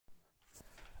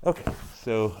Okay,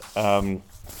 so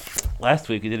last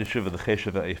week we did a shiva the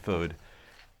cheshava ephod,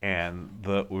 and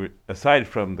aside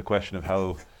from the question of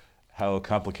how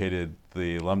complicated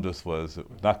the lumdus was,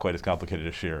 not quite as complicated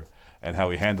as shir, and how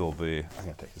we handled the. I'm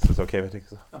gonna take this. Is it okay if I take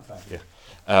this? I'm fine.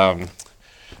 Yeah.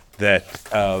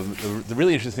 The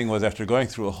really interesting thing was after going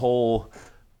through a whole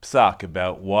psak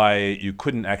about why you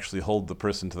couldn't actually hold the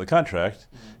person to the contract,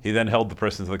 he then held the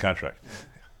person to the contract.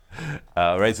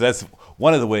 Right, so that's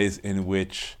one of the ways in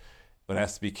which one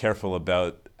has to be careful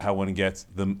about how one gets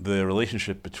the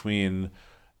relationship between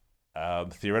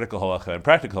theoretical halacha and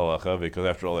practical halacha, because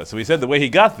after all that. So he said the way he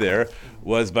got there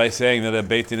was by saying that a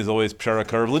beit din is always pshara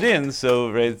karav l'din.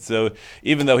 So right, so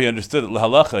even though he understood it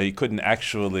halacha, he couldn't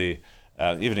actually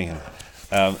even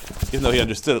though he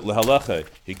understood it halacha,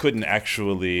 he couldn't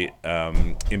actually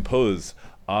impose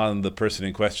on the person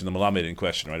in question, the Malamed in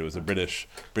question, right? It was a British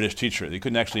teacher. He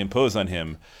couldn't actually impose on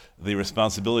him the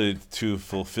responsibility to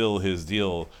fulfill his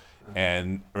deal,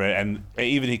 and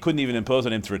even he couldn't even impose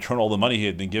on him to return all the money he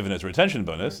had been given as a retention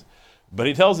bonus. But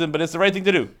he tells him, but it's the right thing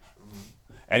to do,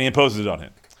 and he imposes it on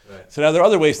him. Right. So now there are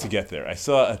other ways to get there. I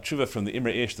saw a tshuva from the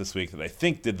Imre Ish this week that I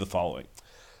think did the following.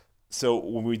 So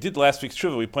when we did last week's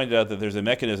tshuva, we pointed out that there's a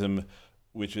mechanism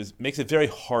which makes it very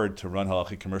hard to run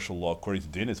halachic commercial law according to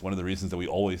din. It's one of the reasons that we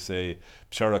always say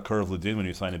pshara karav l'din when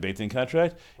you sign a beit din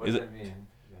contract. What does that mean?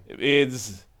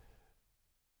 It's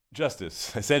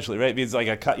justice, essentially, right? It means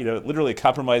like literally a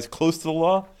compromise close to the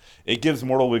law. It gives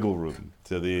moral wiggle room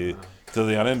to the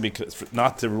anim because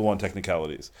not to rule on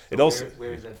technicalities. So it also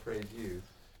where is that phrase used?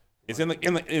 it's in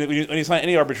when you sign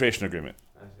any arbitration agreement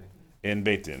I see. in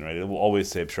beit din, right? It will always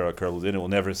say pshara karav l'din. It will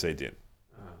never say din.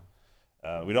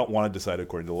 We don't want to decide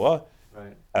according to the law.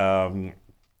 Right.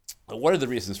 But one of the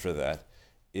reasons for that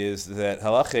is that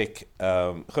halachic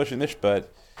choshen mishpat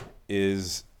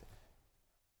is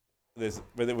we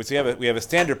have a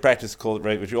standard practice called,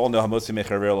 right, which you all know, hamotzi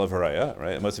mechaver lavaraya,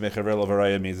 right? Hamotzi mechaver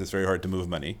lavaraya means it's very hard to move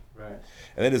money. Right.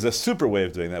 And then there's a super way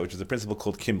of doing that, which is a principle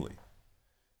called kimli.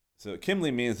 So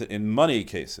kimli means that in money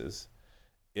cases,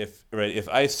 if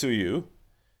I sue you,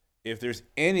 if there's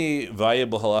any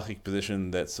viable halachic position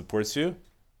that supports you,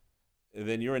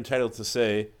 then you're entitled to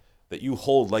say that you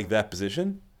hold like that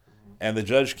position, and the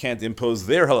judge can't impose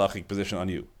their halachic position on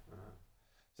you.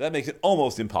 So that makes it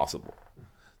almost impossible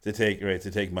to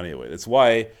take money away. That's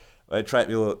why I try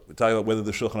to talk about whether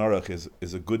the Shulchan Aruch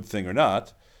is a good thing or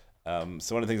not.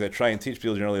 So one of the things I try and teach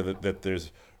people generally that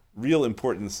there's real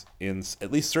importance in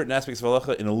at least certain aspects of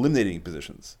halacha in eliminating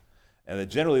positions, and that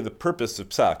generally the purpose of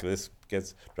psak, this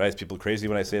drives people crazy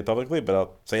when I say it publicly, but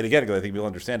I'll say it again because I think people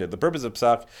understand it. The purpose of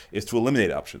psak is to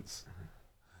eliminate options,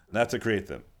 not to create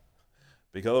them.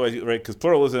 Because otherwise, right? Because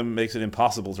pluralism makes it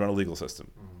impossible to run a legal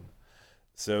system.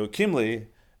 So kimli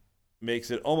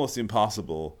makes it almost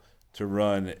impossible to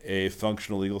run a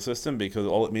functional legal system because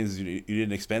all it means is you need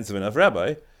an expensive enough rabbi.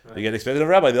 Right. You get an expensive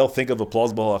enough rabbi, they'll think of a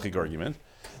plausible halachic argument,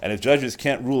 and if judges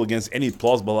can't rule against any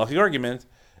plausible halachic argument,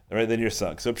 right, then you're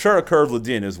sunk. So pshara karav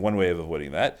l'din is one way of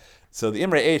avoiding that. So the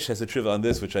Imre H has a tshuva on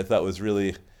this, which I thought was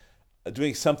really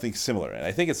doing something similar. And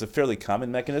I think it's a fairly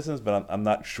common mechanism, but I'm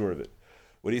not sure of it.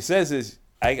 What he says is,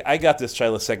 I got this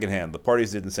shaila secondhand. The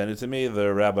parties didn't send it to me.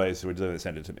 The rabbis who were delivering it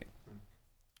sent it to me.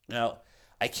 Now,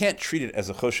 I can't treat it as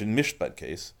a choshen mishpat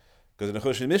case, because in a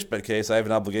choshen mishpat case, I have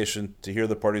an obligation to hear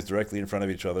the parties directly in front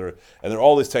of each other, and there are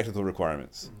all these technical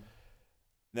requirements.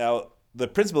 Now, the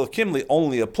principle of kimli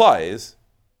only applies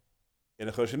in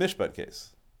a choshen mishpat case.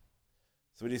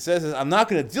 So what he says is, I'm not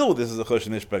going to deal with this as a choshen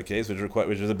mishpat case, which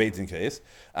is a beit din case.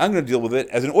 I'm going to deal with it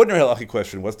as an ordinary halachic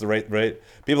question. What's the right?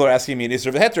 People are asking me an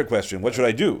Isser v'heter question. What should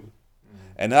I do?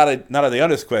 And not a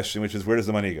honest question, which is where does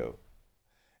the money go?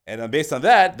 And based on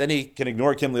that, then he can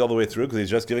ignore kimli all the way through because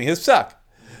he's just giving his psak.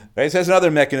 Right? So that's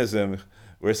another mechanism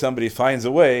where somebody finds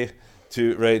a way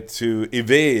to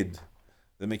evade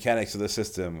the mechanics of the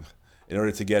system in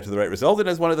order to get to the right result. And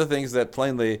that's one of the things that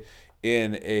plainly,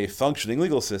 in a functioning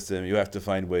legal system, you have to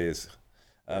find ways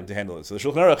to handle it. So the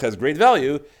Shulchan Aruch has great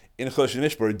value in choshen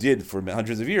mishpat, or did for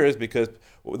hundreds of years, because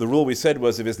the rule we said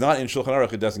was if it's not in Shulchan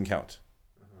Aruch, it doesn't count.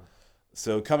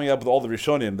 So coming up with all the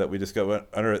Rishonim that we just got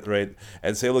under it, right,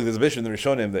 and say, look, there's a mission in the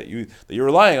Rishonim that you're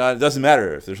relying on. It doesn't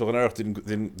matter if the Shulchan Aruch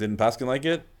didn't paskin like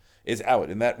it, it's out,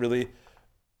 and that really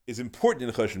is important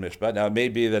in choshen mishpat. Now it may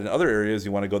be that in other areas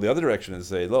you want to go the other direction and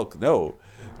say, look, no,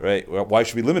 right? Well, why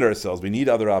should we limit ourselves? We need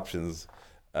other options,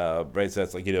 right? So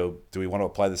that's like, do we want to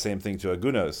apply the same thing to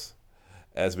agunos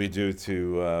as we do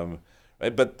to,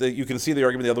 right? But you can see the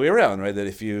argument the other way around, right? For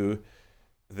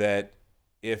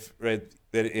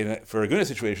agunos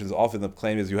situations, often the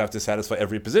claim is you have to satisfy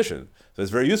every position. So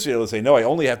it's very useful to say, no, I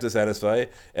only have to satisfy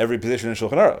every position in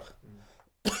Shulchan Aruch.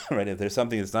 right? If there's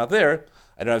something that's not there,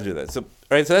 I don't have to do that. So,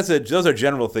 right, so those are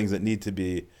general things that need to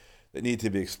be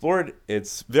explored.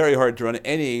 It's very hard to run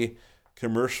any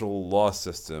commercial law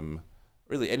system,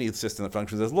 really any system that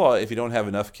functions as law, if you don't have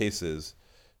enough cases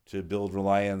to build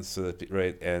reliance, so that,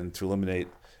 right, and to eliminate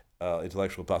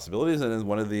intellectual possibilities. And then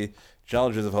one of the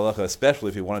challenges of halacha, especially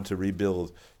if you wanted to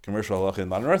rebuild commercial halacha in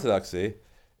modern orthodoxy,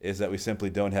 is that we simply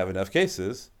don't have enough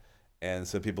cases, and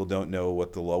so people don't know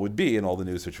what the law would be in all the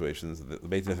new situations. The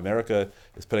Beit Din of America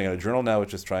is putting out a journal now,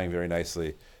 which is trying very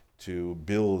nicely to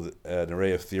build an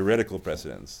array of theoretical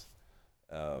precedents.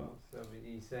 So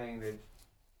he's saying that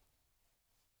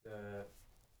the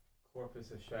corpus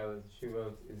of Shiloh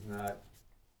Shuvot is not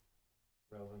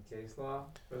relevant case law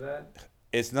for that?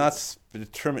 It's not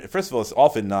determined. First of all, it's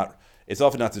often not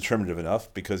determinative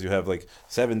enough, because you have like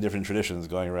 7 different traditions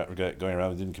going around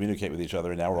and didn't communicate with each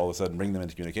other, and now we're all of a sudden bringing them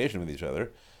into communication with each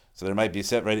other. So there might be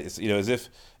set, right. It's,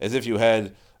 as if you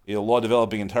had law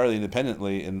developing entirely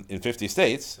independently in 50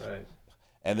 states, Right.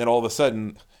 and then all of a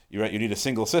sudden you need a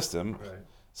single system. Right.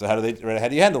 So how do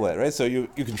you handle that, right? So you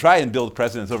can try and build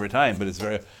precedents over time, but it's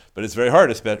very hard,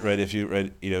 right? If you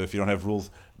don't have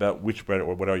rules about which, right,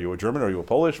 or what are you, a German, or are you a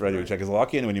Polish, right? Are you a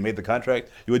Czechoslovakian? And when you made the contract,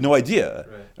 you had no idea,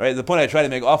 right? The point I try to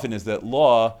make often is that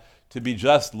law, to be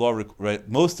just, right?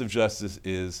 Most of justice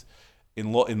is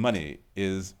in money,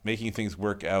 is making things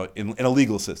work out in a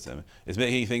legal system, is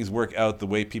making things work out the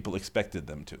way people expected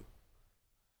them to.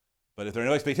 But if there are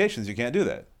no expectations, you can't do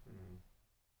that.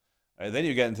 Right, then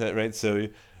you get into, right. So,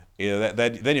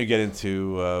 then you get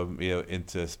into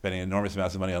into spending enormous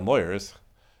amounts of money on lawyers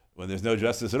when there's no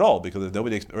justice at all, because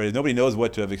nobody knows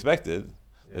what to have expected.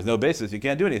 Yeah. There's no basis. You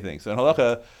can't do anything. So in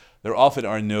halacha, there often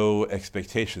are no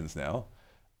expectations now.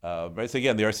 Right. So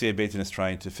again, the RCA Beit Din is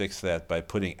trying to fix that by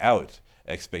putting out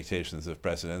expectations of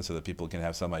precedent so that people can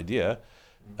have some idea.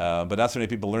 But not so many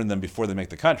people learn them before they make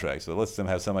the contract, so it lets them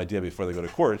have some idea before they go to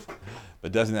court.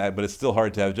 But it's still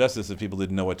hard to have justice if people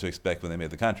didn't know what to expect when they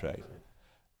made the contract,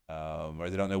 or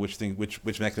they don't know which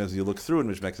mechanisms you look through and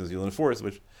which mechanisms you'll enforce,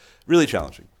 which really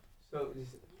challenging. So it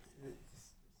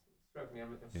struck me.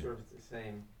 I'm sure it's the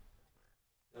same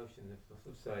notion, the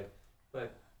flip side,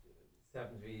 but this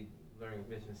happens to be learning with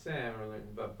Mitch and Sam, or learning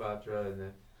about Batra and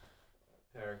the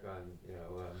Paragon,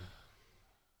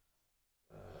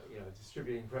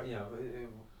 distributing,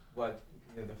 what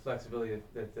the flexibility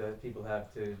that people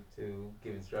have to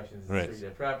give instructions to distribute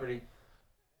their property.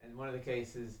 And one of the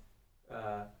cases, there's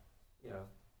a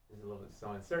little bit of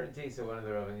some uncertainty. So one of the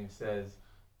Rabbanim says,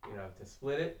 to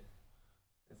split it,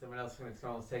 and someone else can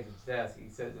almost take it to task. He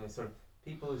says, sort of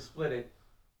people who split it.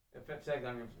 In fact, I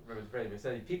don't remember the phrase, but he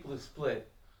said people who split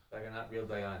like are not real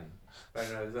Dayanim. Right?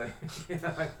 It's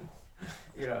like,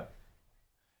 you're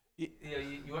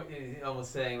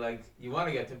almost saying like you want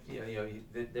to get to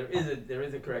there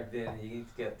is a correct din, and you need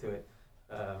to get to it,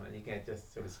 and you can't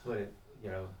just sort of split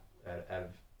it out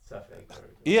of suffix.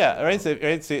 Yeah, right. So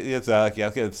it's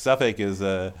suffix is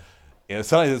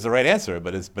sometimes it's the right answer,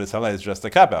 but sometimes it's just a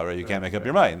cop out, right? You can't make up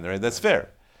your mind, right? That's fair.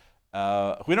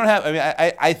 We don't have. I mean,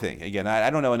 I think again,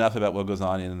 I don't know enough about what goes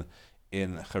on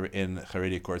in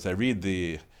Haredi courts. I read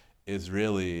the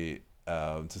Israeli,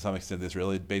 to some extent, the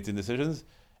Israeli Beit Din decisions.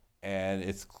 And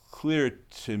it's clear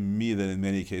to me that in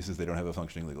many cases they don't have a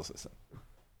functioning legal system,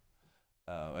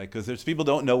 because there's people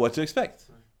don't know what to expect.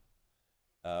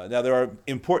 Now there are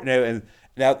important, and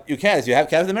now you can, as you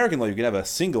have American law, you can have a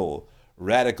single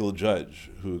radical judge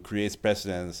who creates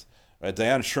precedents. Right,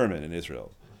 Dayan Sherman in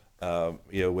Israel,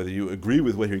 whether you agree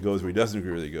with where he goes or he doesn't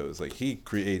agree with where he goes, like he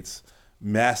creates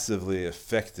massively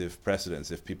effective precedents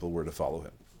if people were to follow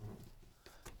him.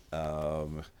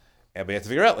 But you have to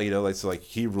figure out, so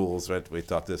he rules, right? We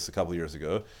taught this a couple of years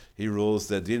ago. He rules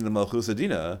that Din Malchus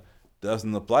Adina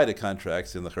doesn't apply to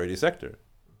contracts in the Haredi sector.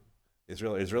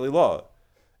 Israeli law,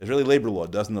 Israeli labor law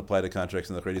doesn't apply to contracts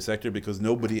in the Haredi sector because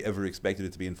nobody ever expected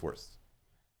it to be enforced.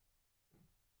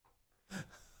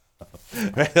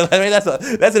 Right? I mean,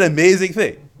 that's an amazing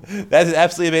thing. That's an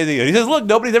absolutely amazing thing. He says, look,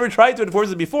 nobody's ever tried to enforce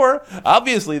it before.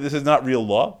 Obviously, this is not real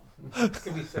law.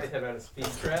 Can we say that about a speed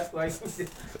trap?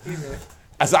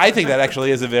 So I think that actually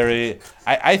is a very.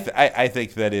 I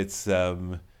think that it's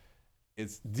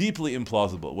deeply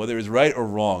implausible. Whether it's right or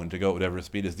wrong to go at whatever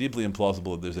speed, is deeply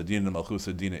implausible that there's a Din Malchus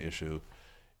Adina issue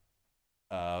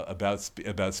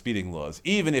about speeding laws.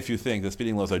 Even if you think that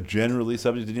speeding laws are generally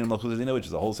subject to Din Malchus Adina, which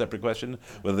is a whole separate question,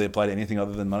 whether they apply to anything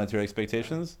other than monetary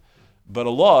expectations. But a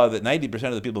law that 90%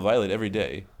 of the people violate every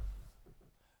day,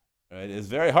 right, is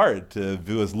very hard to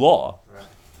view as law. Right.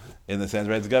 In the sense,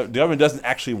 right, the government doesn't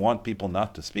actually want people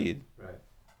not to speed. Right.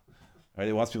 right?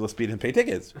 It wants people to speed and pay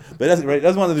tickets, but it doesn't, right? It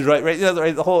doesn't want to do right, right?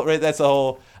 The whole, right? That's the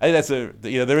whole. I think that's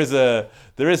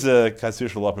there is a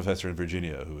constitutional law professor in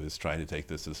Virginia who is trying to take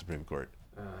this to the Supreme Court.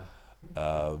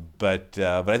 But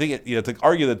I think to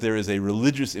argue that there is a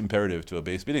religious imperative to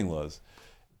obey speeding laws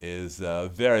is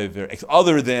very, very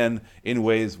other than in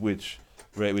ways which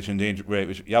endanger,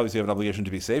 which you obviously have an obligation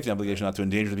to be safe, the obligation not to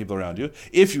endanger the people around you.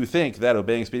 If you think that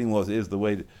obeying speeding laws is the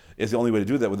only way to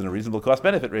do that within a reasonable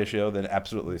cost-benefit ratio, then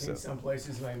absolutely so. In some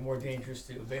places, it might be more dangerous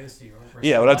to obey the speed limit.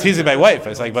 Yeah, well, I'm teasing my wife.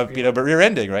 It's like, but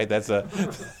rear-ending, right? That's a.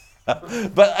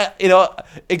 But you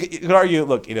could argue.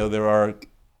 Look, there are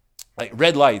like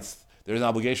red lights. There's an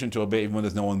obligation to obey even when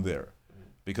there's no one there,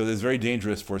 because it's very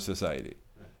dangerous for society.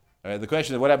 Right? The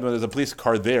question is, what happens when there's a police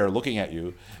car there looking at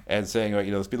you and saying,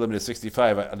 the speed limit is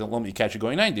 65. I don't let me catch you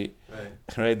going 90.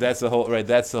 Right? That's the whole. Right?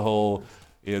 That's the whole.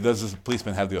 Does the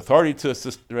policeman have the authority to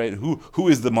assist? Right? Who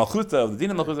is the malchuta of the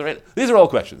din malchuta? Right? These are all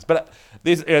questions. But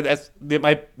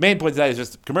my main point tonight is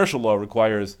just commercial law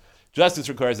requires justice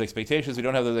requires expectations. We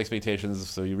don't have those expectations,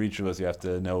 so each of us you have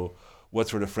to know what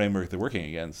sort of framework they're working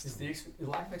against. Is the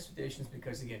lack of expectations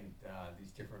because, again,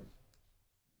 these different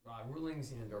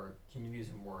rulings or communities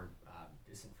are more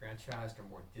disenfranchised or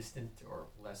more distant or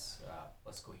less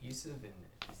cohesive? And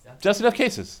is that just enough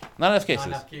cases? Not enough cases.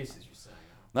 Not enough cases, you're saying.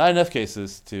 Not enough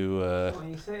cases to.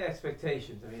 When you say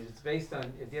expectations, I mean, it's based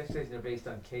on, if the expectations are based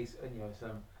on case,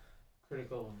 some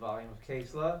critical volume of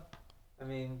case law, I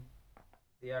mean,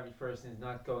 the average person is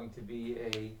not going to be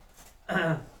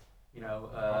a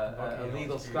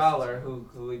legal scholar who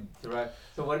would direct.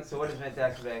 So what is meant to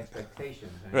actually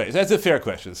expectations? Right, so that's a fair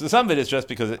question. So some of it is just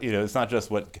because it's not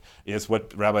just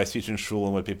what rabbis teach in shul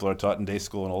and what people are taught in day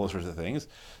school and all those sorts of things.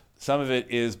 Some of it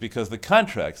is because the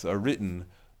contracts are written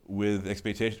with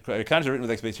expectations. Contracts are written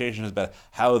with expectations about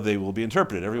how they will be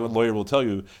interpreted. Every lawyer will tell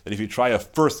you that if you try a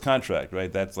first contract,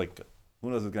 right, that's like who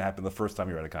knows what's going to happen the first time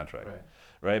you write a contract.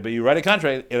 Right, but you write a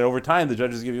contract, and over time the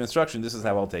judges give you instruction. This is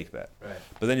how I'll take that. Right.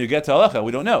 But then you get to halacha,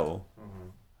 we don't know.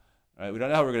 Right, we don't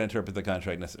know how we're going to interpret the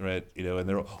contract. Right, and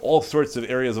there are all sorts of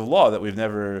areas of law that we've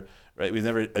never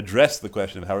addressed the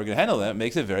question of how we're going to handle that. It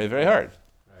makes it very, very hard.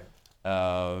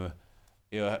 Right.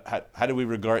 How do we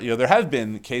regard? There have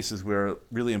been cases where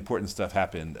really important stuff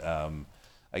happened.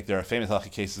 Like there are famous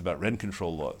halachic cases about rent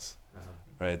control laws.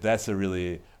 Right, that's the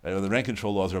rent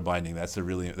control laws are binding.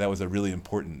 That was a really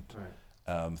important. Right.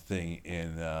 Thing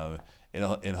in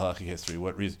halachic history.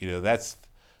 What reason?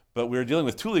 But we're dealing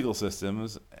with two legal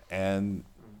systems, and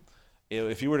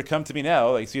if you were to come to me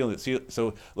now,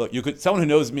 so look, someone who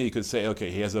knows me could say,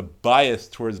 okay, he has a bias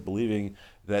towards believing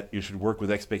that you should work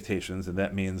with expectations, and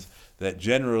that means that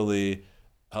generally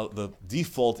the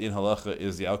default in halacha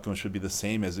is the outcome should be the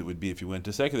same as it would be if you went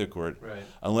to secular court, right.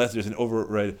 Unless there's an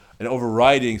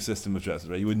overriding system of justice.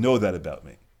 Right, you would know that about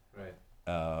me.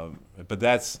 But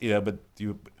that's but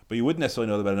you wouldn't necessarily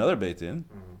know about another beit din,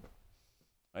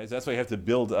 right? So that's why you have to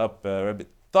build up.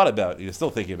 Thought about you're still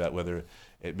thinking about whether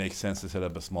it makes sense to set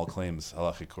up a small claims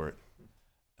halachic court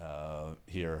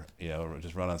here,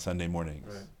 just run on Sunday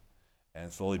mornings, right.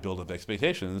 And slowly build up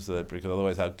expectations. Because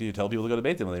otherwise, how do you tell people to go to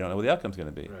beit din when they don't know what the outcome's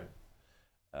going to be?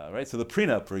 Right. Right. So the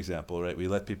prenup, for example, right? We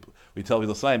tell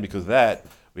people to sign because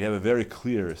we have a very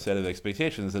clear set of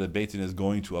expectations that a beit din is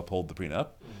going to uphold the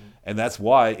prenup. And that's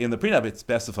why in the prenup it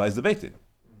specifies the beit din,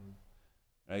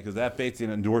 right? Because that beit din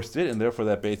endorsed it, and therefore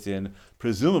that beit din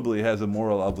presumably has a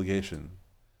moral obligation.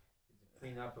 Is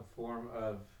prenup a form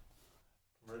of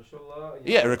commercial law?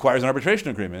 Yeah, it requires an arbitration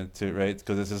agreement, right?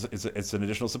 Because it's an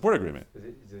additional support agreement. Does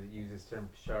it use this term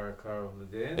pshara karav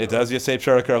l'din? It does. You say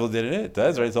pshara karav l'din in it. It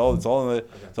does, right? It's all in the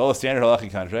it's all a standard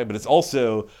halachic contract, but it's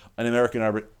also an American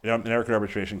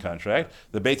arbitration contract.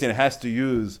 The beit din has to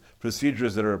use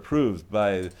procedures that are approved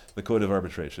by the Code of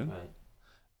Arbitration,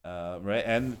 right?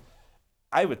 And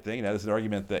I would think there's an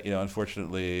argument that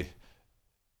unfortunately,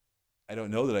 I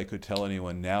don't know that I could tell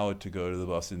anyone now to go to the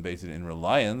Boston beit din in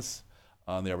reliance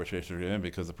on the arbitration agreement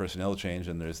because the personnel change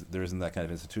and there isn't that kind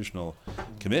of institutional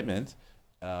commitment.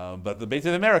 But the Beit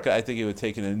Din of America, I think it would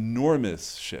take an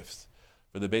enormous shift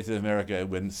for the Beit Din of America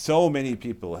when so many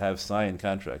people have signed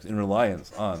contracts in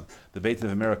reliance on the Beit Din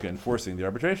of America enforcing the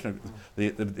arbitration,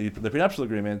 the prenuptial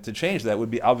agreement. To change that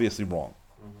would be obviously wrong.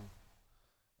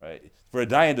 Right? For a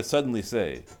dayan to suddenly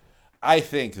say, I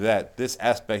think that this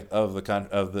aspect of the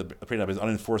prenup is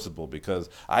unenforceable because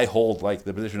I hold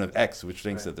the position of X, which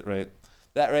thinks that right.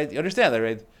 That right? You understand that,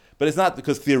 right? But it's not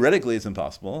because theoretically it's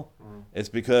impossible. It's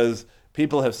because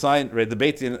people have signed. Right? The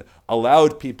Beit Din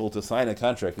allowed people to sign a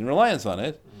contract in reliance on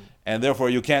it, and therefore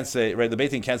you can't say. Right? The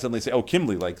Beit Din can't suddenly say, "Oh,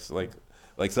 Kimli likes like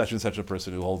such and such a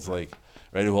person who holds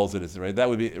right, who holds it as right. That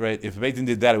would be right. If Beit Din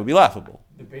did that, it would be laughable.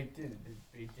 The Beit Din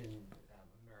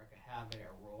America have a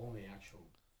role in the actual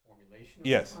formulation of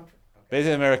Yes. the contract? Okay. Beit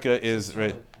Din America is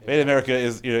right. Beit Din America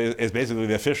is basically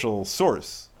the official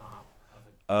source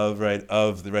of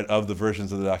the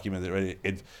versions of the document. That, right,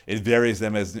 it varies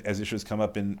them as issues come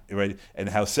up in right, and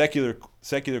how secular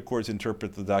courts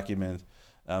interpret the document,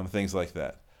 things like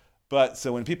that. But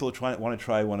so when people want to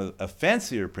try a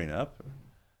fancier prenup,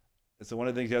 so one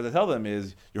of the things you have to tell them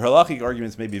is your halachic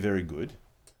arguments may be very good,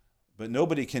 but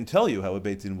nobody can tell you how a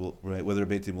Beit Din will, right, whether a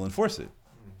Beit Din will enforce it,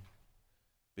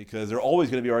 because there are always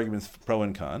going to be arguments pro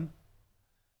and con,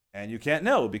 and you can't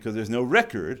know because there's no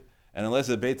record, and unless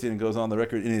a Beit Din goes on the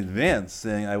record in advance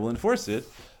saying I will enforce it,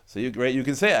 so you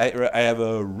can say I have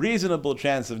a reasonable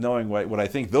chance of knowing what I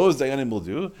think those dayanim will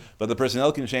do, but the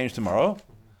personnel can change tomorrow,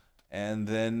 and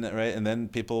then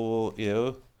people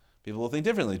will think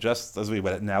differently, just as we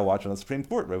now watch on the Supreme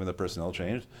Court, right? When the personnel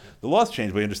changed, the laws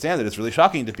changed. We understand that it's really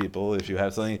shocking to people if you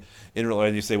have something in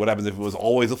reliance. You say, what happens if it was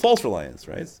always a false reliance,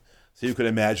 right? So you could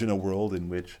imagine a world in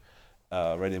which,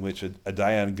 a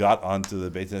dayan got onto the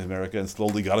Beit Din of America and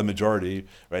slowly got a majority,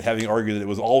 right? Having argued that it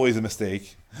was always a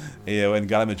mistake, and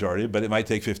got a majority, but it might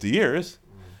take 50 years,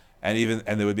 and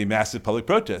there would be massive public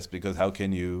protests because how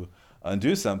can you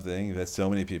undo something that so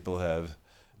many people have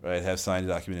signed a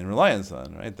document in reliance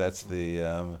on, right? That's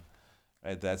the,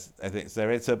 that's, I think, so,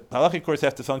 right? So halachic courts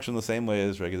have to function the same way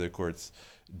as regular courts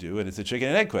do, and it's a chicken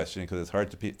and egg question because it's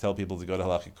hard to tell people to go to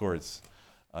halachic courts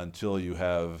until you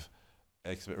have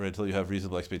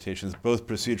reasonable expectations, both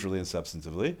procedurally and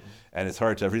substantively, and it's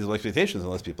hard to have reasonable expectations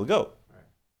unless people go.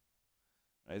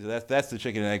 Right? So that's the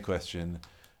chicken and egg question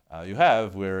you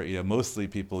have, where mostly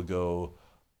people go.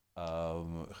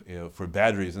 For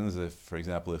bad reasons. For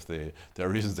example, if there are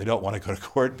reasons they don't want to go to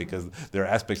court because there are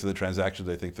aspects of the transaction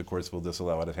they think the courts will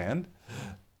disallow out of hand,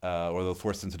 or they'll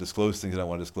force them to disclose things they don't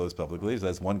want to disclose publicly. So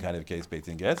that's one kind of case Beit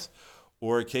Din gets,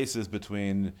 or cases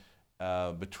between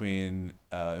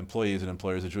employees and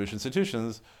employers of Jewish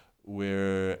institutions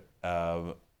where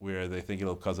they think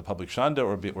it'll cause a public shanda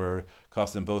or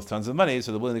cost them both tons of money,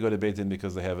 so they're willing to go to Beit Din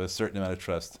because they have a certain amount of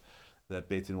trust that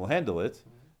Beit Din will handle it.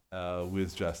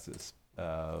 With justice.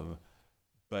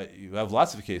 But you have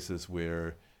lots of cases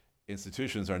where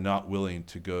institutions are not willing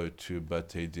to go to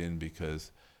Batei Din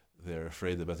because they're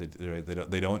afraid that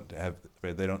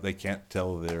they can't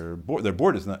tell their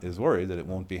board is worried that it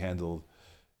won't be handled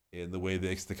in the way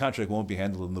the contract won't be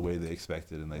handled in the way they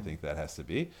expected, and they think that has to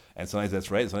be. And sometimes that's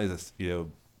right. Sometimes it's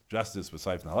justice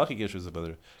aside from the halachic issues of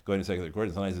whether going to secular court,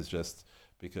 and sometimes it's just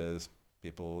because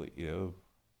people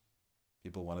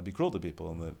want to be cruel to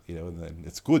people, and and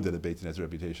it's good that a Beit Din has a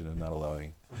reputation of not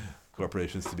allowing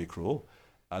corporations to be cruel.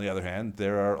 On the other hand,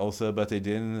 there are also Batei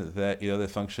Din that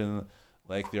that function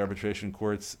like the arbitration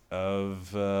courts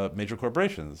of major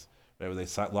corporations, right? Where they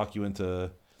lock you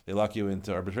into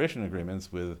arbitration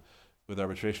agreements with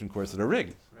arbitration courts that are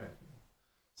rigged. Right.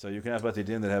 So you can have Batei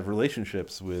Din that have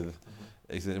relationships with,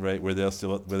 right, where they'll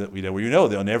still, they're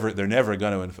never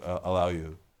going to allow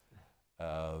you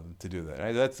to do that.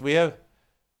 Right?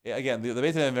 Again, the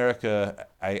Beit Din of America,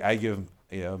 I give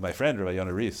my friend Rabbi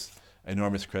Yonah Rees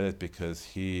enormous credit because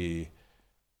he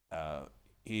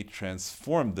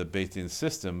transformed the Beit Din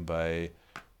system by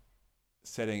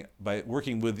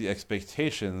working with the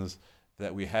expectations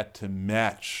that we had to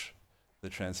match the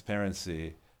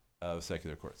transparency of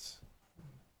secular courts.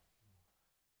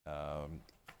 And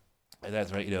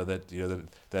that's right.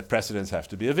 That precedents have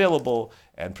to be available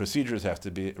and procedures have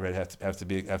to be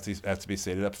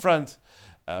stated up front.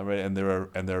 Right, and there are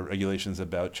regulations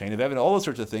about chain of evidence, all those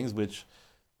sorts of things, which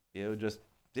just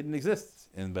didn't exist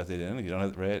in Batei Din. You don't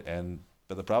have right,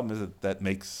 but the problem is that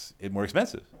makes it more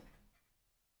expensive,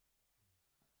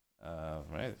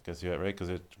 right? Because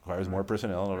it requires more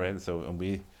personnel, right? So and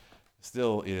we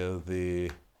still the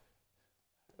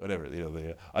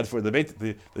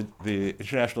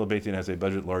international Beit Din has a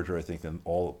budget larger, I think, than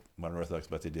all modern Orthodox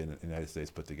Batei Din in the United States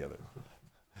put together.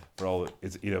 For all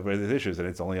it's there's issues, and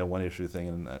it's only a one issue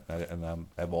thing, and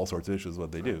have all sorts of issues what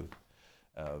they do.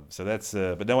 So that's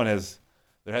but there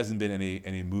hasn't been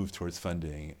any move towards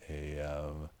funding a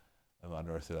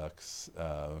modern Orthodox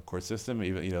court system.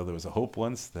 Even there was a hope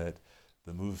once that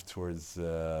the move towards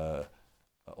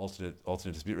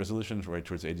alternate dispute resolution, right,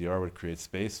 towards ADR would create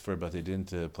space for Batei Din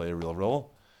to play a real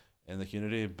role in the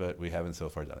community, but we haven't so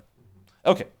far done it.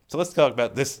 Okay, so let's talk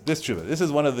about this tshuva. This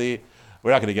is one of the. We're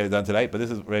not going to get it done tonight, but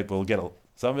this is right. We'll get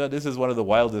some of it. This is one of the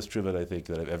wildest tshuva I think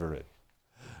that I've ever read.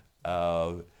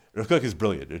 Rav Kook is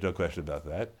brilliant. There's no question about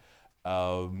that.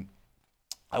 I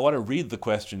want to read the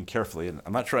question carefully, and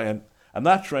I'm not sure I'm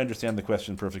not sure I understand the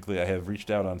question perfectly. I have reached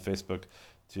out on Facebook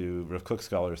to Rav Kook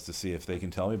scholars to see if they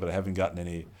can tell me, but I haven't gotten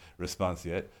any response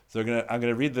yet. So I'm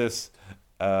gonna read this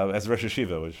as Rosh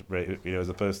Hashiva, which as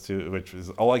opposed to which is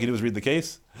all I can do is read the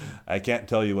case. I can't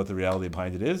tell you what the reality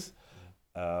behind it is.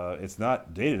 It's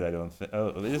not dated, I don't think. Oh,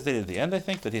 it is dated at the end, I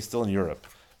think, that he's still in Europe.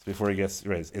 It's before he gets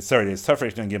raised. It's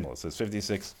Tafresh Nun Gimel, so it's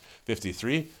 56,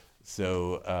 53.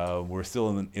 So we're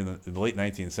still in the late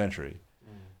 19th century.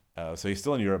 So he's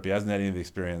still in Europe. He hasn't had any of the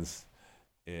experience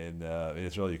in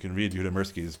Israel. You can read Yehuda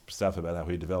Mirsky's stuff about how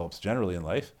he develops generally in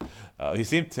life. He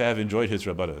seemed to have enjoyed his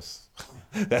rabbanos.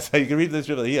 That's how you can read this.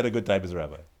 He had a good time as a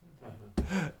rabbi.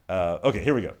 Okay,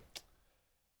 here we go.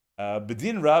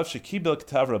 Bedin Rav shekibel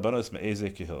ktav rabbanos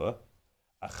me'ezeh kehila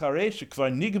acharei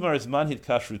shekvar nigmar zman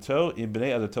hitkashruto im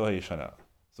bnei adato hayishana.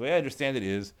 So the way I understand it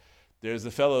is, there's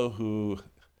a fellow who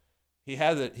he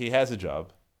has a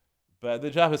job, but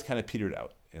the job has kind of petered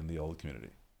out in the old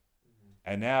community,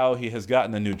 and now he has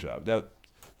gotten a new job. Now,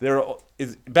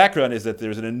 background is that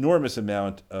there's an enormous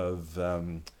amount of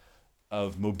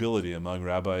mobility among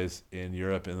rabbis in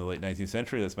Europe in the late 19th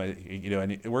century. That's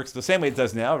and it works the same way it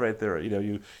does now, right? There,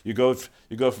 you go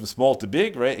from small to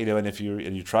big, right? And if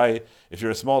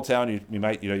you're a small town, you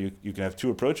might, you can have two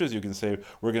approaches. You can say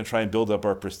we're going to try and build up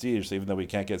our prestige, so even though we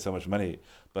can't get so much money,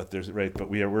 but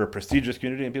we're a prestigious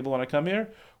community and people want to come here.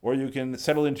 Or you can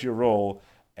settle into your role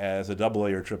as a AA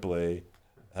or AAA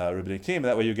rabbinic team.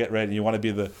 That way you get right, and you want to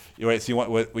be right. So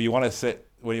what you want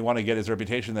to get is a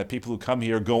reputation that people who come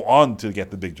here go on to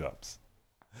get the big jobs,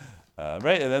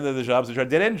 right? And then there are the jobs which are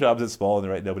dead-end jobs that's small and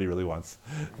right nobody really wants,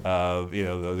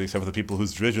 except for the people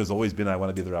whose vision has always been, I want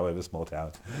to be the rabbi of a small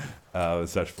town, and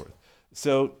such forth.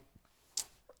 So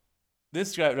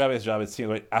this rabbi's job, it seems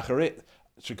like it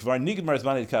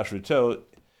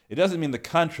doesn't mean the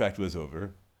contract was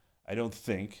over. I don't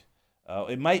think.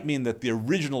 It might mean that the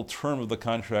original term of the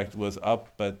contract was up,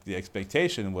 but the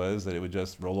expectation was that it would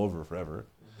just roll over forever.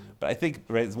 But I think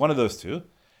it's one of those two.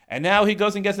 And now he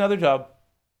goes and gets another job.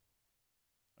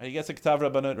 He gets a Ktav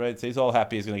Rabbanut, right? So he's all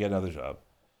happy he's going to get another job.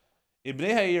 But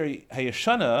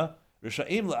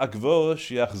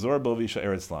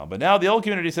now the old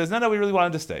community says, no, we really want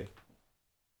him to stay.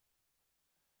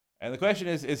 And the question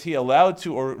is he allowed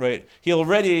to, or right? He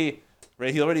already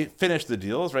finished the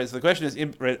deals, right? So the question is,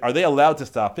 are they allowed to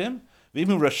stop him?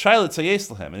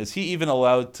 And is he even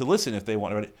allowed to listen if they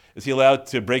want? Right? Is he allowed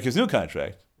to break his new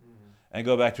contract and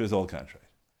go back to his old contract?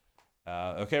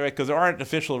 Okay, right? Because there aren't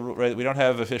right? We don't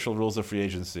have official rules of free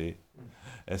agency,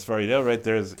 as far as you know, right?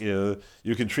 There's, you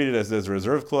can treat it as there's a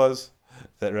reserve clause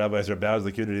that rabbis are bound to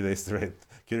the community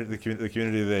the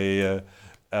community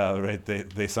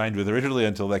they signed with originally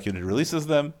until that community releases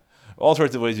them. All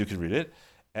sorts of ways you can read it.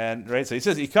 And right, so he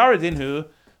says, "Ikar dinhu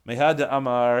mehad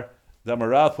amar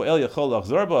damarav poel yachol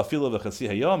lachzor bo afilu v'chasi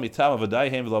hayom mitam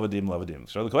avadayhem v'lavadim lavadim."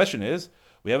 So the question is,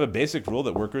 we have a basic rule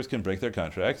that workers can break their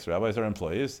contracts. Rabbis are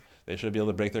employees; they should be able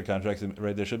to break their contracts.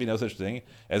 Right, there should be no such thing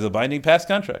as a binding past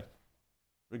contract,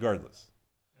 regardless.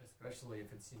 Especially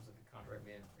if it seems like the contract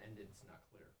may have ended, it's not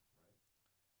clear.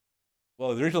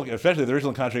 Right? Well, especially the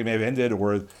original contract may have ended,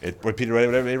 or it repeated,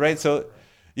 whatever. Right, so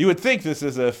you would think this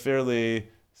is a fairly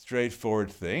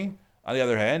straightforward thing. On the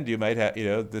other hand, you might have,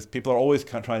 people are always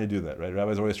trying to do that, right?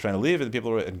 Rabbis are always trying to leave, and people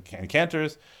are and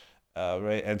cantors,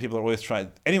 right? And people are always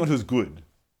trying. Anyone who's good,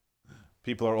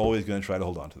 people are always going to try to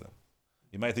hold on to them.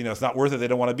 You might think, it's not worth it. They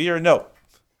don't want to be here. No,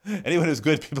 anyone who's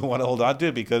good, people want to hold on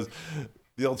to because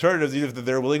the alternatives, even if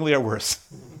they're willingly, are worse.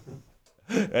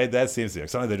 Right? That seems to be.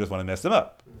 Sometimes they just want to mess them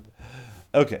up.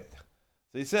 Okay,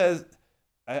 so he says.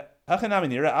 So he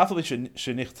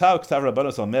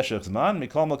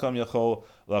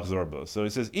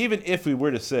says, even if we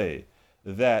were to say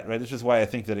that, right, this is why I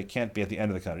think that it can't be at the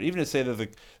end of the contract. Even to say that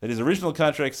his original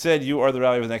contract said you are the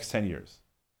rabbi for the next 10 years.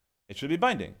 It should be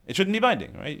binding. It shouldn't be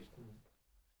binding, right?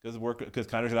 Because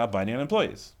contracts are not binding on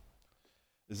employees.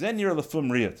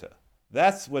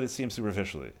 That's what it seems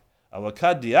superficially.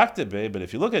 But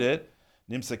if you look at it,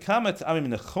 says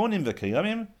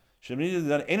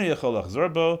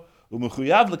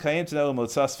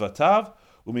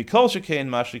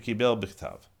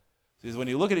when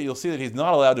you look at it, you'll see that he's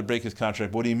not allowed to break his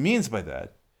contract. But what he means by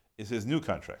that is his new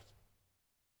contract.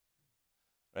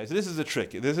 Right? So this is a trick.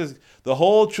 This is the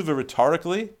whole tshuva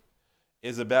rhetorically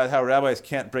is about how rabbis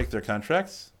can't break their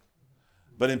contracts.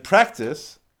 But in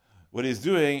practice, what he's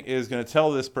doing is going to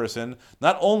tell this person,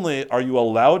 not only are you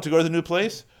allowed to go to the new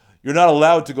place, you're not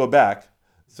allowed to go back.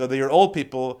 So that your old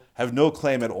people have no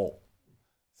claim at all.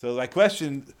 So my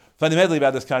question fundamentally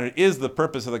about this contract is the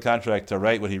purpose of the contract to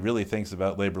write what he really thinks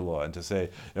about labor law and to say,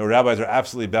 rabbis are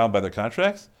absolutely bound by their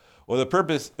contracts, or the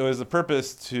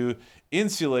purpose to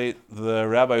insulate the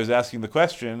rabbi who's asking the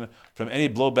question from any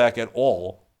blowback at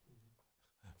all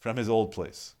from his old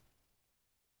place.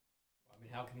 I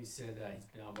mean, how can he say that he's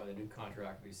bound by the new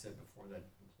contract, but he said before that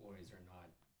employees are not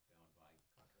bound by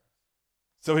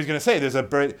contracts? So he's going to say there's a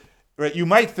right. You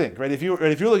might think if you're looking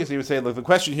at it, you would say, look, the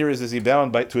question here is he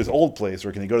bound to his old place,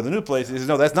 or can he go to the new place? He says,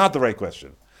 no, that's not the right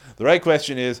question. The right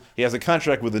question is he has a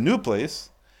contract with the new place,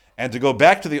 and to go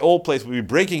back to the old place would be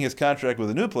breaking his contract with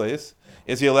the new place.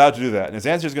 Is he allowed to do that? And his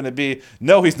answer is going to be,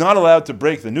 no, he's not allowed to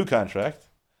break the new contract,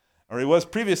 or he was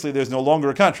previously. There's no longer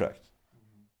a contract.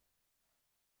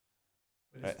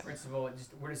 Where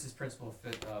does this principle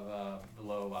fit of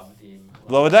below Avadim?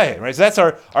 Below Adayim, right? So that's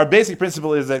our basic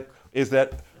principle is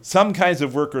that some kinds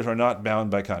of workers are not bound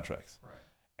by contracts. Right.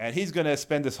 And he's going to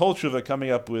spend this whole tshuva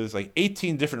coming up with like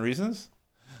 18 different reasons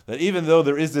that even though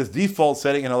there is this default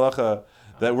setting in halacha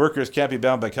that workers can't be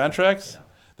bound by contracts,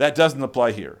 that doesn't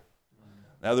apply here.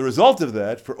 Now, the result of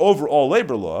that for overall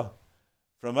labor law,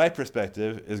 from my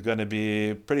perspective, is going to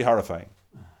be pretty horrifying.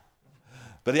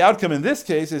 But the outcome in this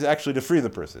case is actually to free the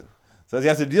person. So he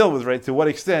has to deal with, right, to what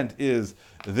extent is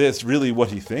this really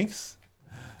what he thinks?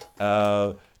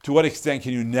 To what extent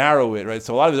can you narrow it, right?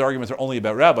 So a lot of his arguments are only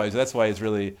about rabbis. That's why it's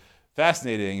really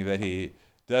fascinating that he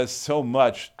does so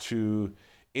much to,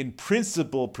 in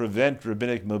principle, prevent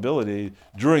rabbinic mobility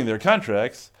during their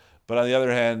contracts. But on the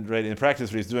other hand, right, in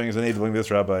practice, what he's doing is enabling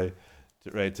this rabbi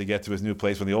to get to his new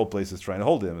place when the old place is trying to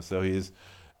hold him. So he's,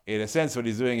 in a sense, what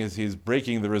he's doing is he's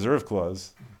breaking the reserve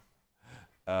clause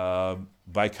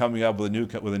by coming up with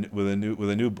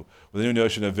a new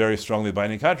notion of very strongly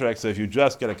binding contracts. So if you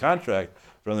just get a contract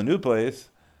from the new place,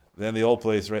 then the old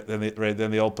place then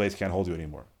the old place can't hold you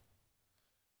anymore.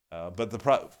 But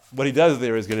what he does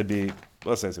there is going to be,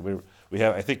 let's say, we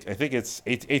have I think it's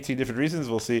 18 different reasons.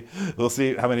 We'll see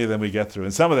how many of them we get through,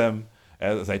 and some of them,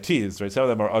 as I teased, right, some of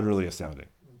them are utterly astounding.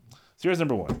 So here's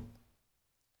number one.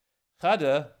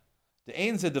 Chada, the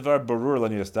ein ze davar barur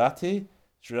lanius dati,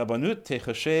 sh'rabbanut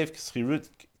techashev k'schirut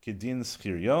kedin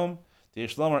schir yom,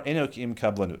 te'yesh lomar eno k'im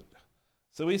kablanut.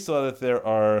 So we saw that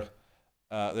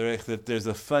there's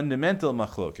a fundamental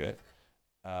machloket,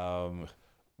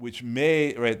 which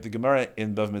may, right, the Gemara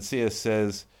in Bav Metzia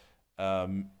says,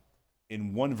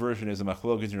 in one version is a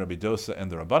machloket between Rabbi Dosa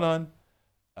and the Rabbanan,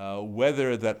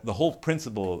 whether that the whole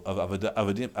principle of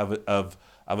avadayim v'lo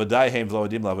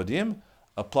avadim l'avadim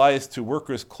applies to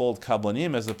workers called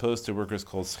kablanim as opposed to workers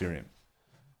called schirim.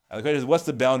 The question is, what's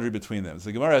the boundary between them? So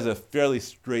the Gemara has a fairly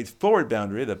straightforward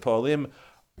boundary that poalim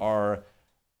are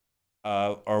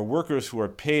workers who are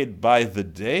paid by the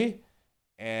day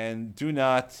and do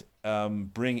not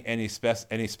bring any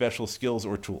special skills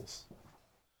or tools.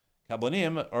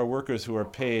 Kablanim are workers who are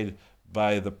paid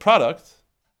by the product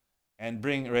and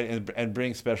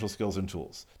bring special skills and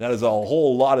tools. Now there's a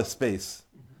whole lot of space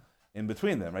in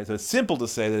between them, right? So it's simple to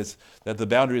say that the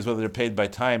boundary is whether they're paid by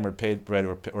time or paid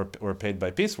or paid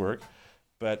by piecework.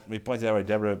 But we pointed out, right,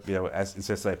 Deborah,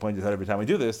 as I pointed out every time we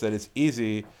do this, that it's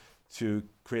easy to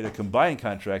create a combined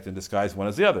contract and disguise one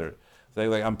as the other. So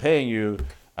like I'm paying you,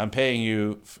 to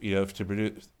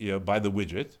produce, buy the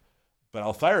widget, but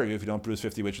I'll fire you if you don't produce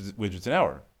 50 widgets an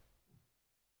hour.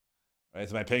 Right?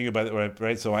 So I'm paying you by the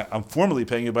right. So I'm formally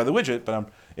paying you by the widget, but I'm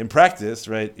in practice,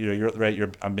 right?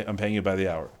 I'm paying you by the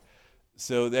hour.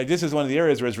 So this is one of the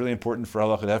areas where it's really important for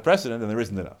halacha to have precedent, and there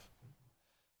isn't enough.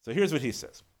 So here's what he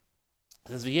says.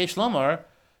 He says, "V'yesh lomar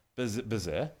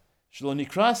bezeh shelo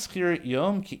nikra schir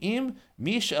yom ki'im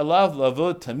mish alav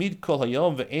lavod tamid kol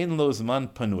hayom ve'ein lo zman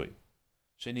panui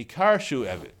shenikar shu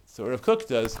eved." So what Rav Kook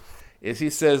does is he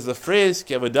says the phrase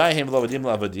ki avadayim lavadim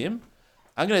lavadim.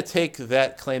 I'm going to take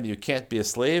that claim that you can't be a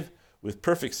slave with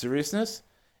perfect seriousness,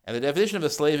 and the definition of a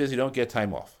slave is you don't get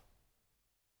time off.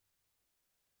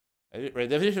 Right? The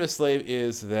definition of a slave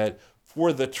is that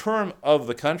for the term of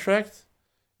the contract,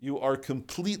 you are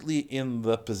completely in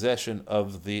the possession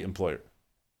of the employer.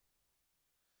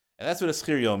 And that's what a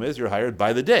schir yom is. You're hired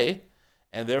by the day,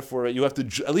 and therefore you have to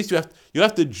you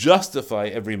have to justify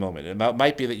every moment. It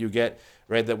might be that you get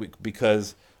right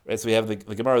because right. So we have the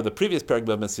Gemara of the previous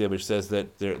paragraph of Metzia, which says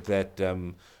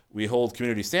that we hold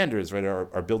community standards, right,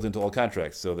 are built into all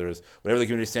contracts. So there's whatever the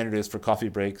community standard is for coffee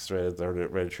breaks, right,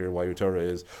 why your Torah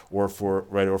is, or for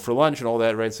lunch and all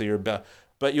that, right. So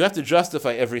but you have to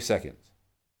justify every second.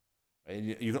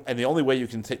 Right? And the only way you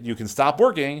can stop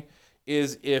working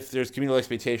is if there's communal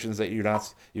expectations that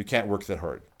you can't work that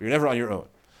hard. But you're never on your own.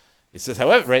 It says,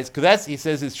 however, right, because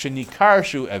it's shenikar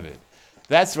shu eved.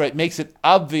 That's right. Makes it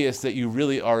obvious that you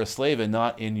really are a slave and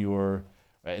not in your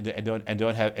and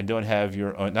don't have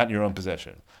your own, not in your own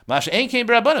possession. Masha ein kein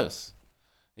b'rabbanos.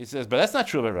 He says, but that's not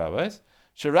true about rabbis.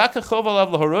 Sheraka chov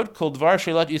alav lahorod kol dvar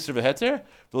shelat yisr v'heter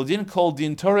v'ldin kol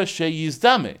din Torah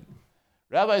sheyizdamin.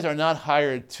 Rabbis are not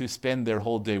hired to spend their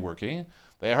whole day working.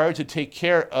 They are hired to take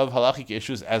care of halachic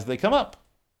issues as they come up.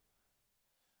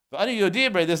 This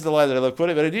is the line that I love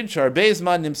quoting. Everyone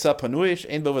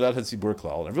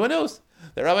knows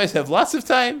that rabbis have lots of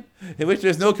time in which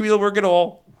there's no communal work at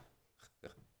all.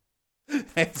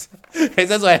 That's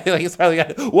why I feel like it's probably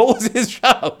what was his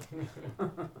job?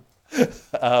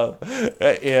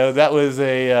 That was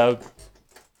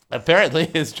apparently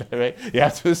his job, right? You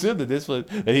have to assume that he's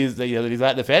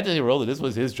not in the fantasy world, that this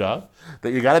was his job.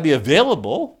 That you got to be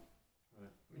available.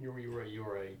 You were a Diane, or you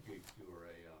were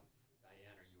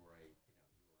a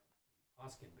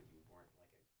Hoskin, but you weren't like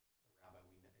a rabbi.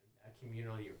 A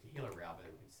community or Kehillah rabbi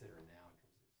that we consider now.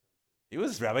 He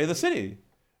was rabbi of the city,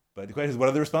 but the question is, what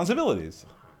are the responsibilities?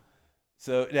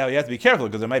 So now you have to be careful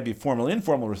because there might be formal and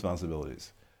informal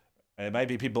responsibilities. And it might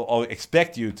be people all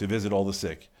expect you to visit all the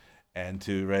sick and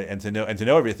to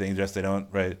know everything. Just they don't,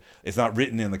 right? It's not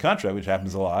written in the contract, which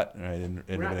happens a lot, right?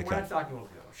 We're not talking about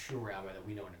a shul rabbi that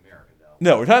we know in America, though.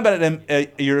 No, we're talking about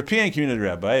a European community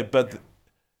rabbi, but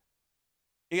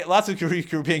you get lots of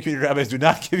European community rabbis do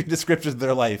not give you descriptions of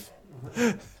their life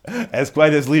as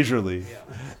quite as leisurely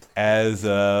as he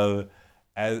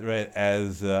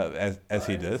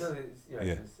does.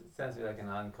 It sounds like an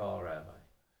on-call rabbi.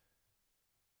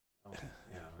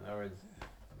 In other words,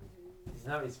 he's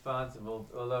not responsible,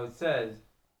 although it says,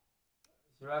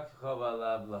 yeah.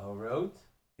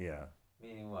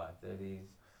 Meaning what? That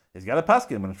he's got a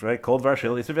paskin, right? Cold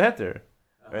varshil yisr v'heter.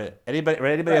 Right. Anybody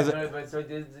has so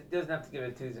he doesn't have to give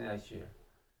a Tuesday night shir.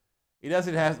 He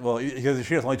doesn't have, because the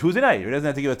shir is only Tuesday night. He doesn't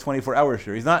have to give a 24-hour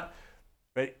shir. He's not,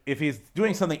 right? If he's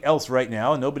doing something else right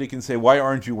now, nobody can say, why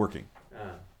aren't you working?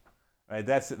 Right.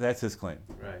 That's his claim.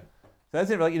 Right. So that's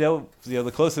it. Like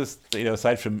the closest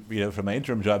aside from from my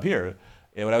interim job here,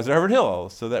 when I was at Harvard Hill.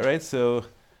 So that right. So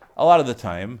a lot of the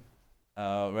time,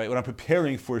 right when I'm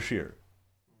preparing for shir,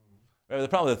 right, the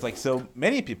problem is so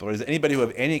many people. Does anybody who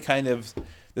have any kind of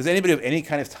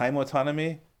time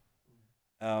autonomy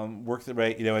work the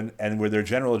right? And where their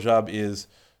general job is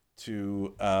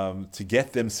to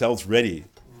get themselves ready.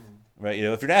 Right,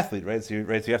 if you're an athlete, right, so you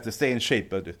have to stay in shape,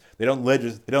 but they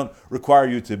don't require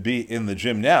you to be in the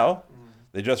gym now.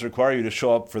 They just require you to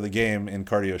show up for the game in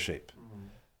cardio shape.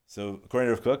 So according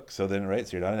to Rav Kook, so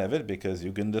you're not an Eved because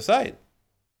you can decide.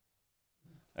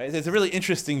 Right, it's a really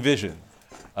interesting vision,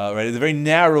 right? It's a very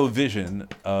narrow vision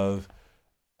of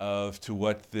to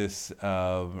what this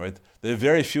right. There are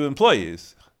very few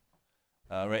employees,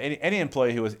 right? Any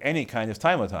employee who has any kind of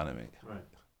time autonomy. Right.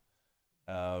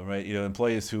 Right,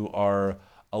 employees who are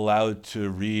allowed to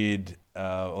read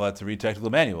technical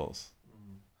manuals.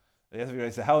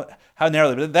 So how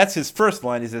narrowly? But that's his first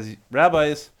line. He says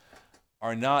rabbis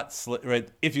are not right.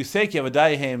 If you say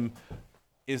Kavadayim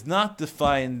is not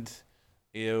defined,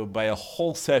 by a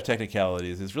whole set of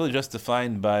technicalities. It's really just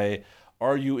defined by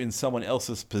are you in someone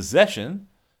else's possession?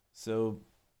 So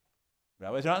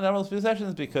rabbis are not in everyone's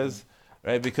possessions because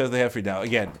they have free. Now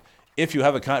again, if you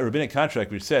have a rabbinic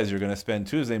contract which says you're going to spend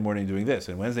Tuesday morning doing this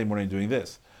and Wednesday morning doing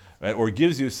this, right, or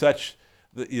gives you such,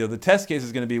 the test case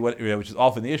is going to be what, which is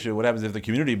often the issue. What happens if the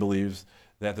community believes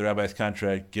that the rabbi's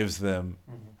contract gives them,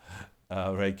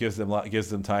 gives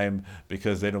them time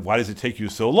because they don't. Why does it take you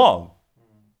so long?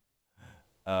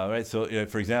 Right. So,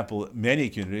 for example, many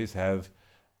communities have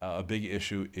a big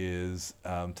issue is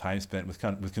time spent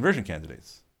with conversion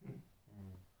candidates.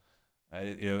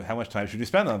 How much time should you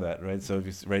spend on that, right? So,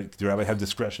 do rabbis have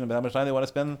discretion about how much time they want to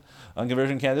spend on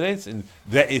conversion candidates? And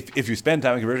that, if you spend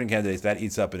time on conversion candidates, that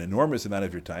eats up an enormous amount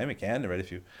of your time. It can, right?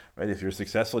 If you're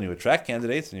successful and you attract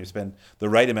candidates and you spend the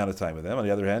right amount of time with them. On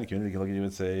the other hand, the community can look at you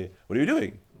and say, "What are you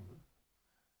doing?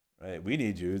 Right? We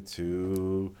need you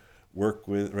to work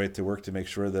to make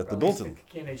sure that the bulletin." The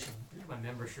candidate should be my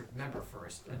member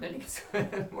first, and then you can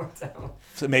spend more time.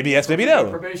 So maybe yes, maybe no.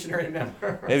 Probationary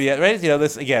member. Maybe right.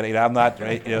 This again. I'm not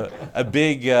right. A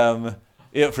big.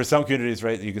 For some communities,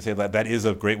 right, you could say that is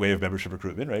a great way of membership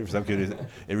recruitment, right? For some communities,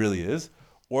 it really is.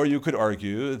 Or you could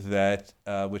argue that,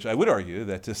 which I would argue,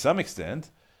 that to some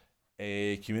extent,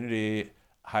 a community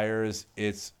hires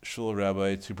its shul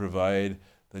rabbi to provide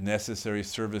the necessary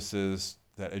services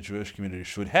that a Jewish community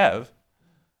should have,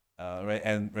 right?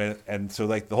 And so,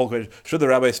 like the whole question: should the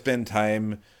rabbi spend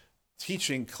time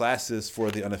teaching classes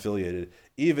for the unaffiliated,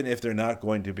 even if they're not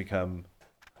going to become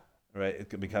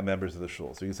members of the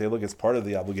shul? So you can say, look, it's part of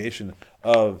the obligation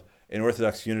of an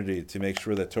Orthodox community to make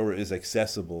sure that Torah is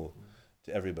accessible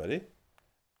to everybody.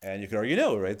 And you could argue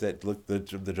no, right? That look, the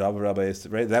job of a rabbi is to,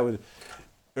 right. That would.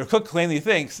 Kook plainly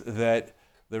thinks that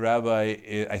the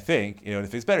rabbi, I think,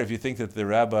 if it's better if you think that the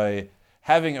rabbi,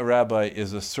 having a rabbi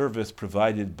is a service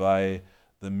provided by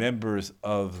the members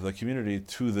of the community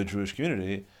to the Jewish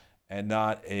community, and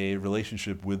not a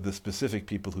relationship with the specific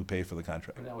people who pay for the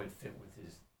contract. And that would fit with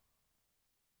his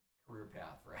career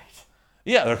path, right?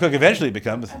 Yeah, the cook eventually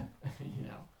becomes.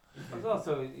 There's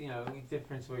also, a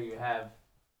difference where you have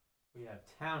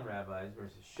town rabbis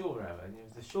versus shul rabbis.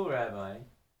 The shul rabbi,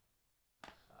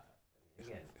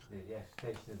 again, the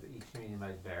expectations of each community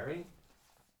might vary,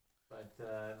 but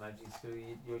it might be so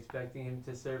you're expecting him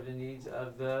to serve the needs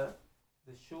of the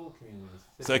shul community.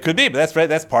 So it could be, but that's right.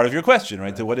 That's part of your question,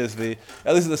 right? So what is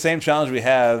at least the same challenge we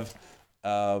have,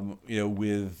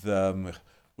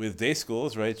 with day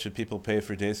schools, right? Should people pay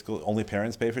for day school? Only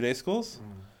parents pay for day schools,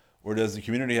 or does the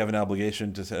community have an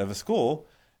obligation to have a school,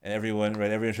 and everyone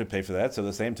should pay for that? So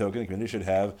the same token, the community should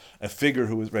have a figure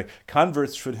who is right.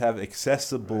 Converts should have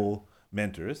accessible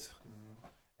mentors.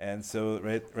 And so,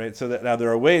 right. So that now there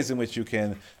are ways in which you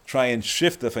can try and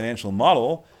shift the financial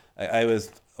model. I was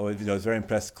very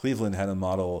impressed. Cleveland had a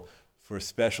model for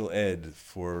special ed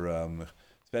for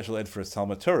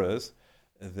Talmud Torahs,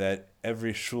 that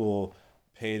every shul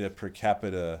paid a per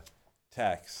capita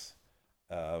tax,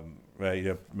 right?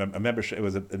 A membership. It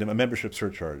was a membership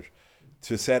surcharge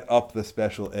to set up the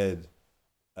special ed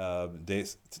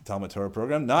Talmud Torah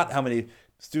program. Not how many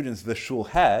students the shul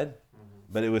had,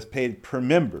 but it was paid per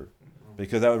member,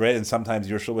 because that would, right. And sometimes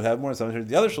your shul would have more, and sometimes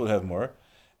the other shul would have more.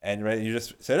 And right, you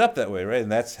just set it up that way, right?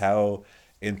 And that's how,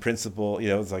 in principle,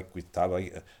 it's like we talk about,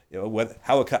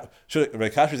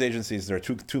 kashrus agencies. There are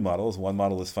two models. One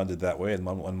model is funded that way, and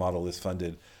one model is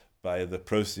funded by the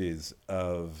proceeds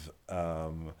of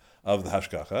the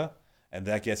hashgacha, and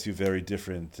that gets you very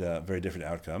different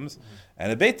outcomes.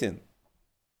 And a beit din,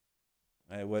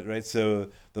 right? So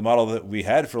the model that we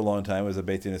had for a long time was a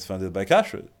beit din is funded by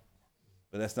kashrut,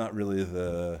 but that's not really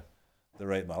the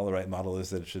right model. The right model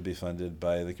is that it should be funded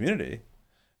by the community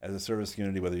as a service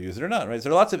community, whether you use it or not, right? So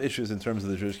there are lots of issues in terms of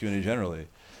the Jewish community generally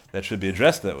that should be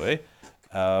addressed that way.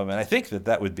 And I think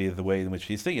that would be the way in which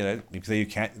he's thinking it. You can say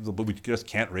we just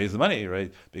can't raise the money,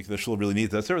 right? Because the shul really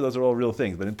needs that service. Those are all real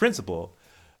things. But in principle,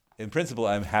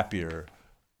 I'm happier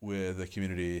with the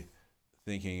community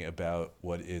thinking about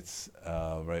what its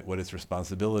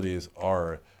responsibilities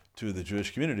are to the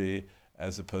Jewish community,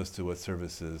 as opposed to what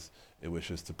services it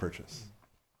wishes to purchase.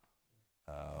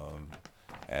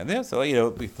 So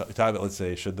we talk about, let's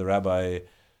say, should the rabbi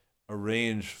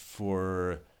arrange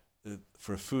for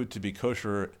food to be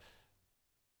kosher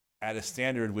at a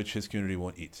standard which his community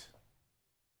won't eat,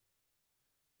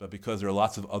 but because there are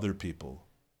lots of other people,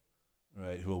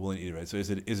 right, who are willing to eat it, right? So is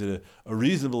it a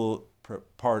reasonable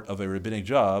part of a rabbinic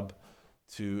job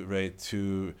to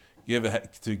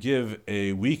give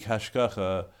a weak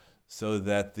hashgacha so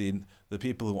that the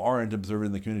people who aren't observant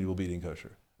in the community will be eating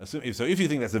kosher? So if you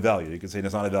think that's a value, you could say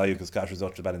it's not a value because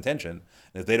kashrut is about intention,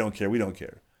 and if they don't care, we don't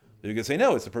care. You could say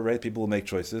no, it's right. People will make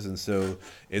choices, and so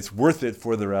it's worth it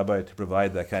for the rabbi to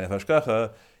provide that kind of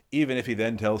hashgacha, even if he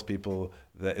then tells people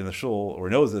that in the shul, or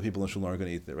knows that people in the shul aren't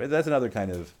going to eat there. Right? That's another kind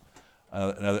of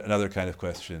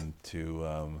question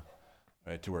to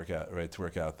work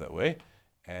out that way.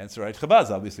 And so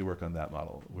Chabad obviously work on that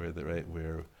model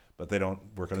but they don't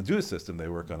work on a dues system. They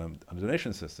work on a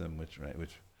donation system, which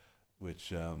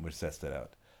sets that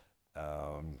out.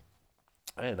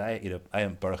 And I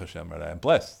am Baruch Hashem, right? I am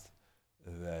blessed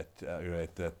that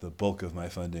that the bulk of my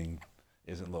funding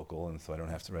isn't local, and so I don't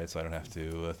have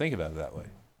to think about it that way.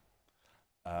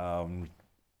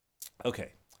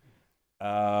 Okay.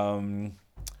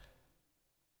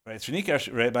 Right,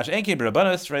 Shnika, right, Mash Enki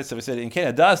Barabanos, right, so we said, in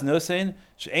Kena Das Nosein,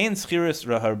 She'ein Schiris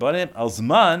Raharbanim,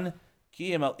 Alzman,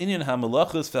 Kiyim Al Inyan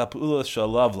HaMalachus V'Apulos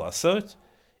Shalav Lasot,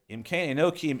 Im Kena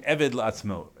Eno Kiyim Eved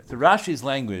La'atzmo. So Rashi's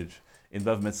language in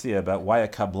Bav Metzia about why a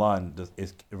kablan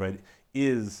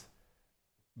is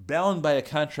bound by a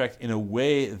contract in a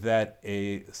way that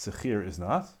a sechir is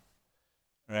not.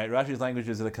 Right, Rashi's language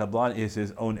is that a kablan is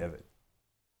his own eved.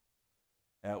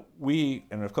 Now,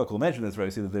 Rav Kook will mention this, right?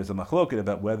 We see that there's a machloket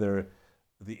about whether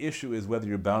the issue is whether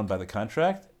you're bound by the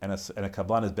contract and a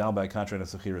kablan is bound by a contract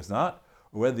and a sechir is not,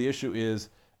 or whether the issue is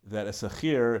that a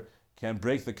sechir can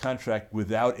break the contract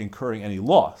without incurring any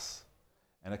loss,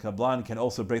 and a kablan can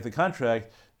also break the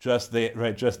contract.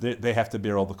 They have to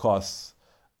bear all the costs,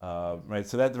 right?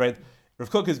 So that right,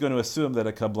 Rav Kook is going to assume that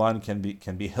a kablan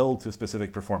can be held to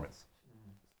specific performance.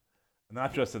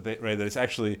 Not just that that it's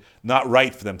actually not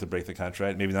right for them to break the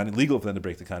contract, maybe not illegal for them to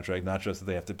break the contract, not just that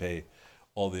they have to pay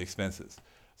all the expenses.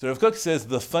 So Rav Kook says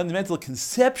the fundamental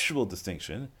conceptual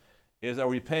distinction is: are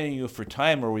we paying you for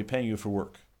time or are we paying you for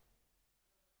work?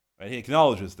 Right? He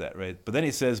acknowledges that, right? But then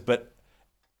he says, but,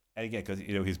 and again, because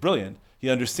he's brilliant, he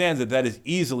understands that is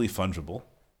easily fungible.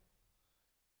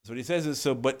 So what he says is,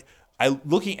 but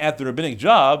looking at the rabbinic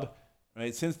job,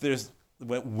 right? Since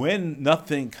when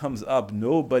nothing comes up,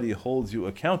 nobody holds you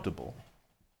accountable.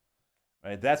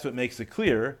 Right? That's what makes it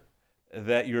clear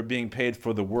that you're being paid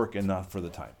for the work and not for the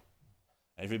time.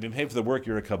 And if you're being paid for the work,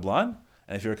 you're a kablan.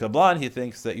 And if you're a kablan, he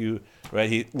thinks that he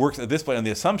works at this point on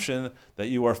the assumption that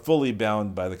you are fully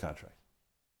bound by the contract.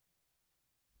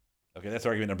 Okay, that's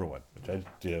argument number one, which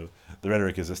the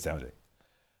rhetoric is astounding.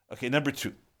 Okay, number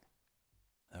two.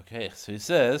 Okay, so he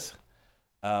says,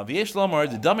 V'yesh lomar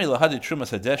d'dami lahadi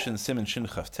trumas hadeshin simin shin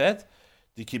chavtet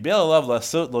d'kibel alav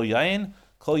lasot lo yain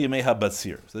kol yemei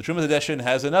habatzir. So the trumas hadeshin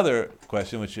has another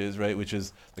question, which is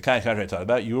the kind of contract I talked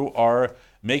about. You are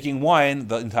making wine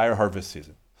the entire harvest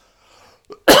season.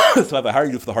 So have I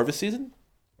hired you for the harvest season,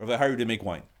 or have I hired you to make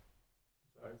wine?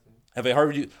 Have I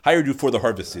hired you for the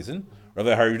harvest season, or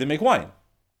have I hired you to make wine?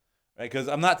 Right? Because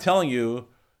I'm not telling you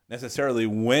necessarily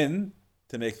when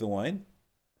to make the wine.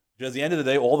 Because at the end of the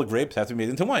day, all the grapes have to be made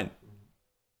into wine.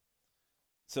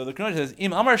 So the Gemara says,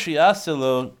 "Im amar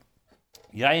sheyaselo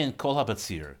yayin kol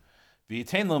habatzir,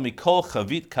 v'yitain lo mikol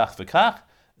chavit kach v'kach,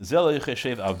 zelo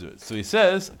yicheshev avdut." So he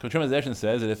says, Contramazation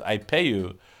says that if I pay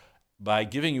you by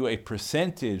giving you a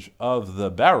percentage of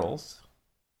the barrels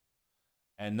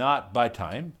and not by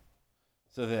time,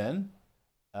 so then,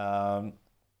 so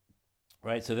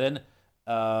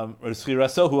in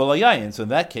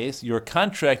that case, your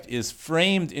contract is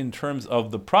framed in terms of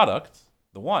the product,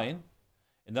 the wine,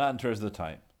 and not in terms of the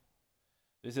time.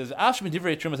 It says, so the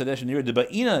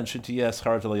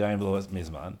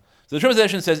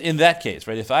Trumas says, in that case,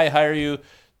 right, if I hire you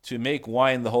to make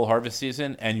wine the whole harvest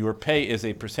season and your pay is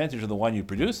a percentage of the wine you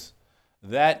produce,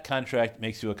 that contract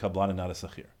makes you a kablan and not a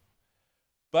sachir.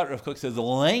 But Rav Kook says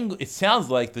it sounds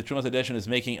like the Trumas Hadeshin is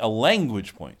making a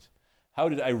language point. How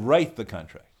did I write the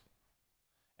contract?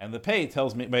 And the pay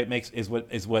tells me is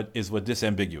what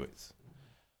disambiguates.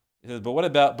 He says, but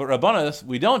Rabbanos,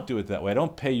 we don't do it that way. I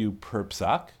don't pay you per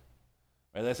psak.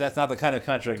 Right? That's not the kind of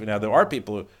contract. Now there are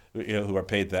people who are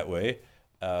paid that way.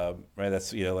 Right?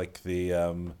 That's like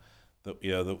the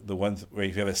ones where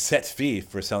if you have a set fee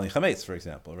for selling chametz, for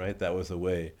example, right? That was a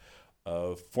way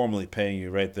of formally paying you.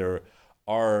 Right? There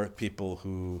are people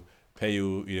who pay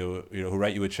you, who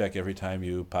write you a check every time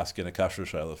you paskin a kashrut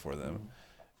shiloh for them,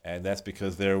 and that's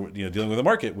because they're dealing with a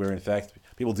market where in fact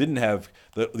people didn't have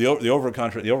the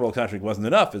overall contract wasn't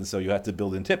enough, and so you had to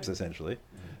build in tips essentially,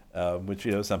 which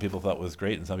some people thought was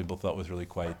great and some people thought was really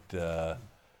quite.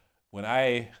 When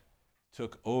I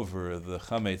took over the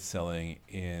chametz selling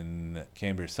in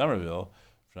Cambridge Somerville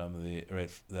from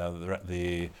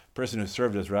the person who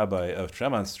served as rabbi of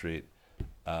Tremont Street.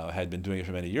 Had been doing it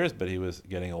for many years, but he was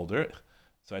getting older,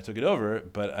 so I took it over.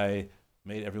 But I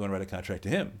made everyone write a contract to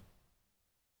him,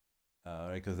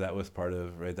 because that was part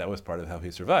of how he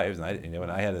survived.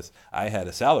 And I had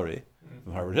a salary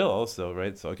from Harvard Hill, so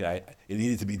it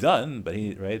needed to be done, but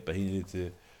he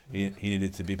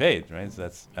needed to be paid, right? So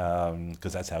that's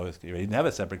because that's how he didn't have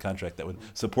a separate contract that would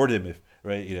support him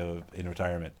in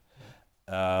retirement.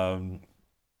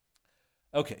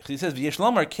 Okay, so he says,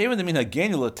 "V'yeshlamar kevin demin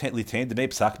hagenu litain demei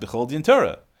psak b'chol din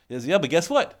Torah." He says, "Yeah, but guess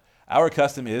what? Our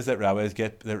custom is that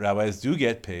rabbis do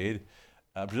get paid,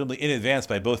 presumably in advance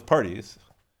by both parties,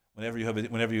 whenever you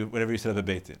set up a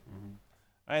beit din."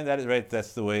 And that is right.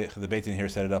 That's the way the beit din here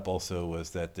set it up. Also,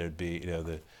 was that there'd be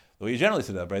the way you generally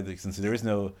set it up, right? Since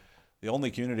the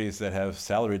only communities that have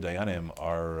salaried dayanim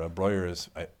are broyers,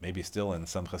 maybe still in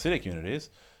some Hasidic communities.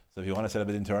 So if you want to set up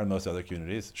a din Torah in most other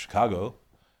communities, Chicago.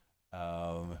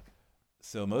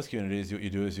 So most communities, what you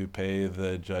do is you pay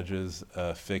the judges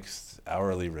a fixed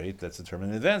hourly rate that's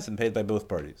determined in advance and paid by both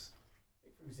parties.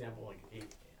 For example, like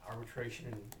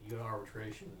arbitration, you have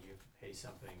arbitration, you have to pay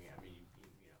something. I mean,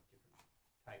 different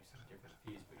types of different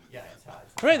fees, but yeah, it's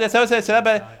right. That's how it's set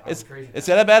up. It's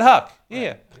set up ad hoc. Right.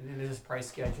 Yeah. And then there's this price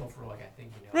schedule for I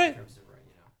think right. In terms of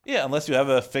Yeah, unless you have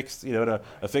a fixed a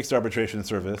fixed arbitration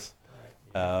service.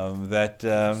 Right.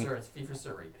 It's fee for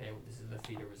service. This is the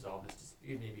fee to resolve this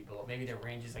dispute. Maybe below. Maybe their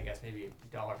ranges, I guess, maybe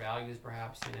dollar values,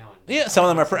 perhaps. Yeah, some of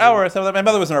them are per hour. Some of them. My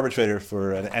mother was an arbitrator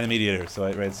and a mediator, so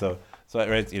and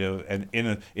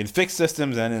in fixed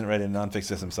systems and in non-fixed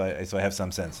systems, so I have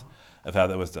some sense of how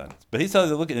that was done. But he's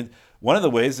telling us, look at it. One of the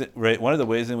ways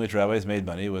in which rabbis made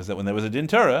money was that when there was a din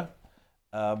Torah,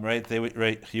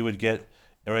 he would get.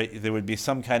 Right, there would be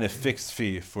some kind of fixed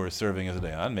fee for serving as a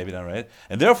dayan, maybe not right,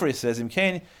 and therefore he says,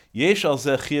 "Imkain yesh al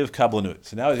zeh chiyuv kablanut."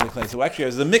 So now he's going to claim. So actually,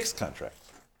 it's a mixed contract.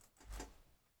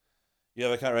 You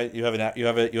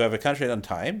have a contract on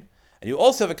time, and you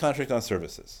also have a contract on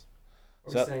services.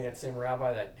 We're saying that same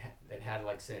rabbi that had,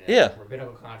 like, say, Yeah. a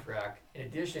rabbinical contract. In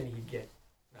addition, he'd get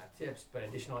not tips, but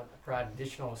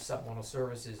additional supplemental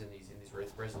services in these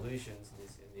resolutions,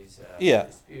 in these Yeah.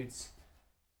 disputes,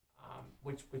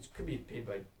 which could be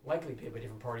likely paid by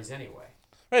different parties anyway.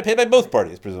 Right, paid by both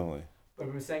parties, presumably.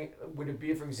 But we're saying, would it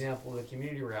be, for example, the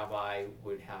community rabbi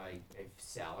would have a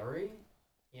salary,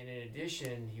 and in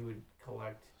addition, he would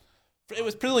collect? It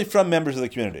was presumably from members of the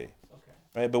community. Okay.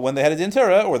 Right, but when they had a din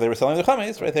Torah or they were selling the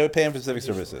chametz, right, they would pay him for specific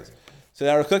services. Right. So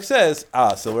now Rav Kook says,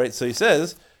 so he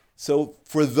says, so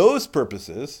for those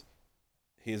purposes,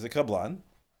 he's a kablan,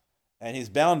 and he's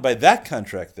bound by that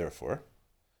contract. Therefore,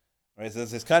 right, so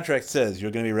his contract says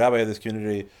you're going to be rabbi of this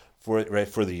community for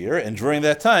the year, and during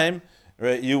that time,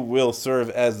 right, you will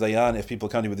serve as dayan if people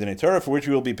come to you with dinei Torah, for which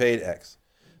you will be paid X.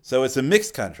 So it's a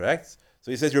mixed contract. So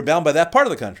he says you're bound by that part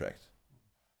of the contract.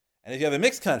 And if you have a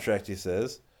mixed contract, he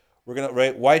says, we're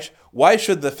gonna why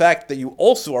should the fact that you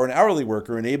also are an hourly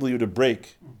worker enable you to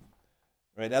break?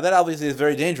 Right now, that obviously is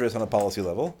very dangerous on a policy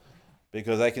level,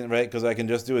 because I can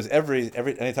just do is every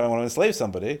anytime I want to enslave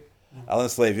somebody, I'll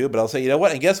enslave you, but I'll say, you know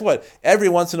what, and guess what? Every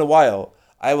once in a while,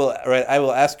 I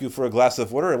will ask you for a glass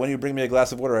of water, and when you bring me a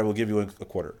glass of water, I will give you a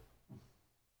quarter.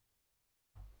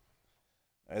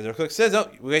 As our cook says,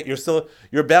 no, wait,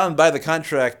 you're bound by the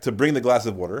contract to bring the glass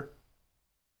of water.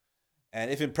 And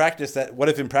if in practice that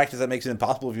makes it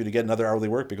impossible for you to get another hourly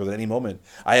work, because at any moment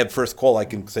I have first call, I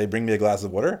can say, bring me a glass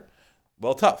of water.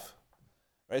 Well, tough,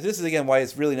 right? This is again why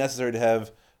it's really necessary to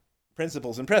have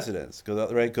principles and precedents,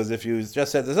 because if you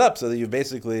just set this up so that you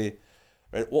basically,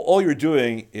 right, well, all you're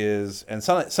doing is, and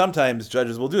sometimes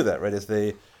judges will do that, right? Is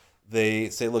they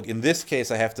say, look, in this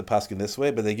case I have to paskin this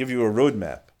way, but they give you a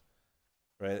roadmap,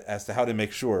 right, as to how to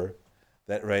make sure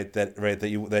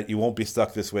that you won't be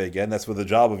stuck this way again. That's what the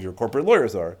job of your corporate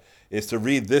lawyers is to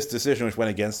read this decision which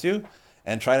went against you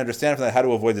and try to understand from that how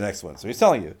to avoid the next one. So he's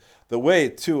telling you the way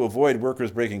to avoid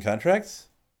workers breaking contracts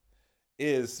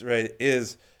is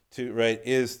to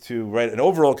write an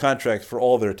overall contract for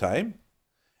all their time,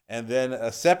 and then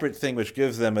a separate thing which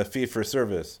gives them a fee for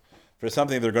service for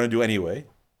something they're going to do anyway,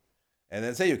 and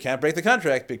then say you can't break the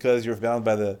contract because you're bound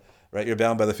by the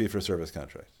fee for service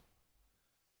contract.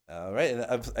 Right,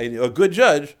 and a good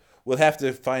judge will have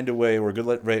to find a way, or a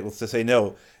good rate will to say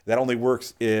no. That only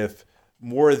works if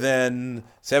more than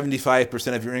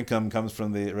 75% of your income comes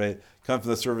from the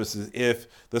services. If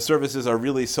the services are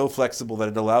really so flexible that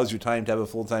it allows you time to have a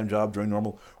full-time job during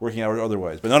normal working hours, or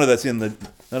otherwise. But none of that's in the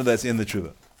tshuva.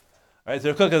 All right.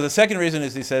 So the second reason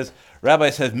is he says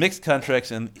rabbis have mixed contracts,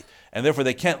 and therefore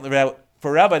they can't. For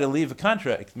a rabbi to leave a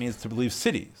contract means to leave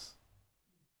cities.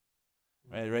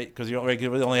 Right, because you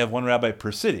only have one rabbi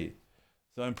per city.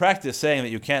 So in practice, saying that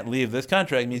you can't leave this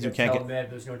contract means you can't get.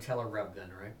 There's no telereb then,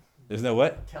 right? There's no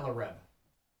what? Telereb.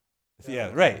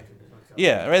 Yeah, right.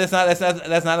 Yeah, right. That's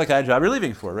not the kind of job you're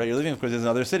leaving for, right? You're leaving because there's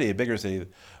another city, a bigger city,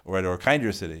 or a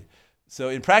kinder city. So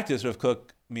in practice, Rav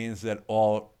Kook means that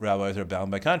all rabbis are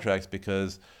bound by contracts,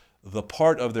 because the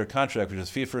part of their contract, which is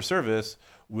fee for service,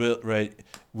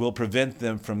 will prevent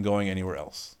them from going anywhere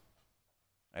else.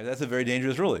 Right, that's a very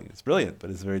dangerous ruling. It's brilliant, but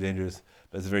it's a very dangerous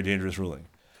ruling.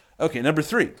 Okay, number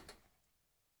 3.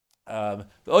 The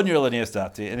Onir Lanias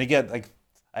Dati. And again,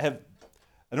 I have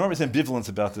enormous ambivalence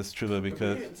about this tshuva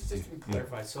because. Just to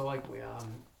clarify, so to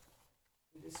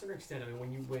a certain extent,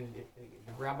 when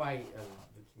the rabbi of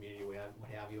the community, what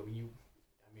have you,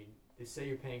 they say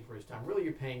you're paying for his time. Really,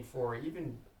 you're paying for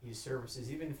even his services,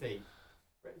 even if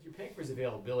you're paying for his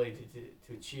availability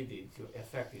to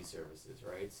affect these services,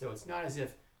 right? So it's not as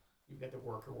if you've got the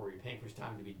worker where you're paying for his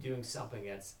time to be doing something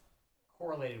that's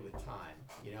correlated with time.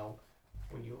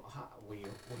 When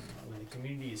the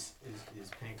community is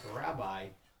paying for a rabbi,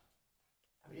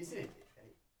 isn't it?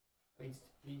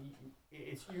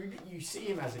 It's you see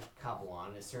him as a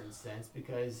kabbalan in a certain sense,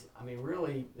 because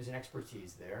really there's an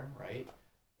expertise there, right?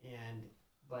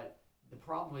 But the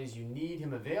problem is you need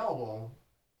him available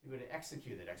to be able to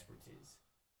execute that expertise.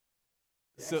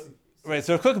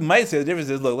 So Cook might say the difference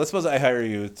is, look, let's suppose I hire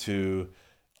you to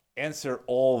answer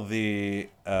all the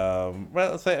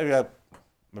let's say I got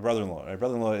my brother-in-law. My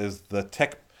brother-in-law is the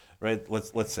tech, right?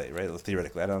 Let's say, right?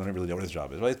 Theoretically, I don't really know what his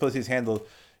job is. Well, I suppose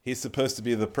he's supposed to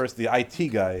be the IT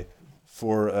guy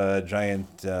for a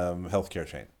giant healthcare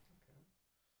chain.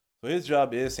 So his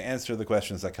job is to answer the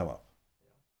questions that come up.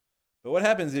 But what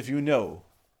happens if you know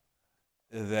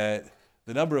that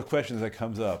the number of questions that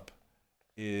comes up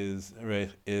is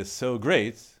so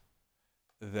great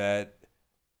that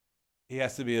he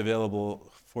has to be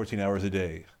available 14 hours a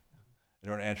day in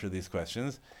order to answer these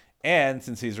questions? And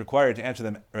since he's required to answer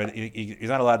them, right, he's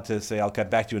not allowed to say, I'll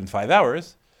cut back to you in 5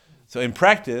 hours. So in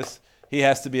practice, he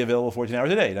has to be available 14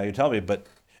 hours a day. Now you tell me, but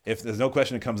if there's no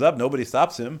question that comes up, nobody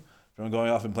stops him from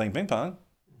going off and playing ping pong,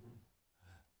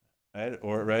 right?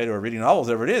 Or reading novels,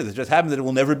 whatever it is. It just happens that it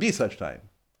will never be such time.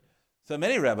 So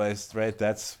many rabbis, right?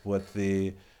 That's what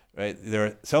right. There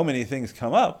are so many things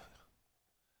come up,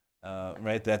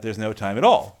 right? That there's no time at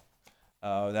all.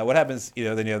 Now, what happens?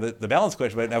 Then the balance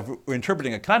question. Right now, if we're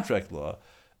interpreting a contract law.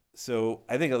 So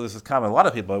I think this is common. A lot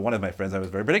of people. One of my friends, I was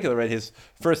very particular. Right, his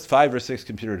first 5 or 6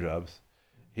 computer jobs,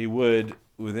 he would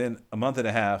within a month and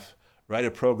a half write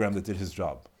a program that did his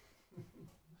job,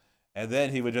 and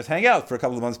then he would just hang out for a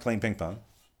couple of months playing ping pong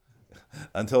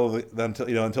until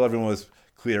everyone was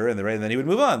clear and then he would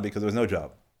move on because there was no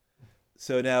job.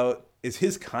 So now, is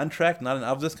his contract not an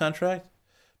Avdus contract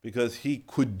because he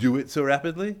could do it so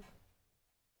rapidly?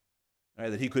 Right,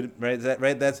 that he could, right?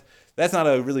 That's not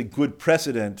a really good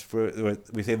precedent for,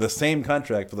 we say, the same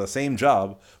contract for the same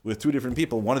job with 2 different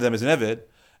people. One of them is an Eved,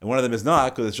 and one of them is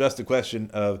not, because it's just a question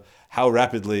of how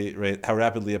rapidly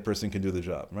a person can do the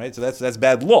job, right? So that's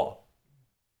bad law,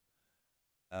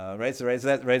 right? So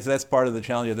that's part of the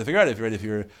challenge you have to figure out if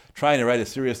you're trying to write a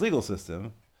serious legal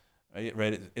system,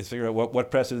 right? Is figure out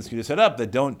what precedents can you set up that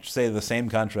don't say the same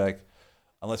contract.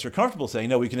 Unless you're comfortable saying,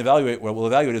 no, we can evaluate, what we'll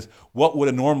evaluate is what would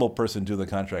a normal person do the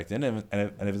contract in, and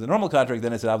if it's a normal contract,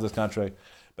 then it's an obvious contract.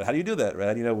 But how do you do that, right?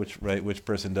 How do you know which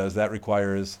person does? That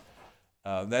requires,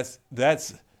 that's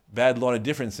bad law in a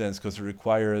different sense, because it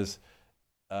requires,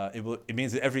 it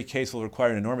means that every case will require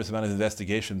an enormous amount of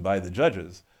investigation by the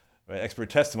judges, right?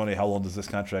 Expert testimony, how long does this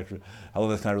contract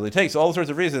really take? So all sorts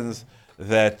of reasons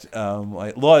that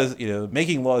law is,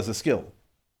 making law is a skill.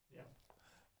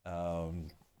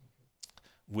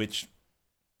 Which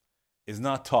is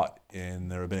not taught in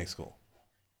the rabbinic school.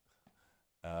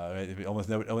 Right? Almost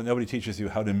nobody teaches you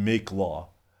how to make law,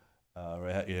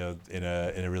 right? In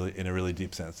a really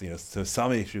deep sense. So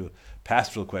some issue,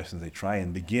 pastoral questions, they try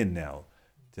and begin now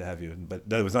to have you, but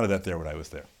there was none of that there when I was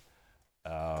there.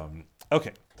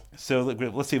 Okay, so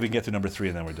let's see if we can get to number 3,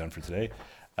 and then we're done for today.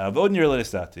 V'odnir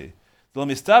le'nistati,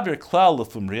 v'l'mistaber klal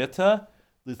l'fumriata,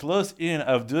 l'tlos in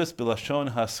avdus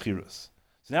b'lashon haschirus.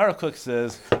 So now Rav Kook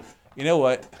says, you know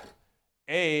what?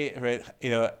 I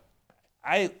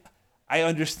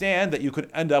understand that you could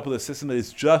end up with a system that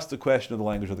is just a question of the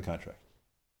language of the contract.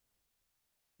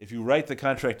 If you write the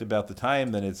contract about the time,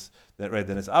 then it's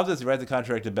obvious. You write the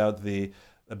contract about the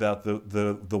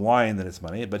wine, then it's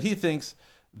money. But he thinks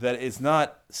that it's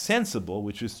not sensible,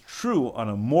 which is true on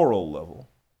a moral level,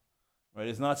 right?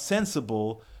 It's not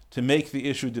sensible to make the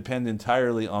issue depend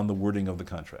entirely on the wording of the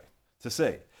contract. To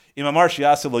say, if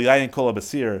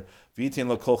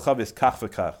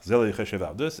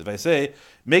I say,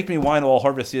 make me wine all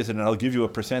harvest season and I'll give you a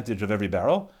percentage of every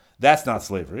barrel, that's not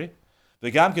slavery.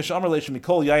 And even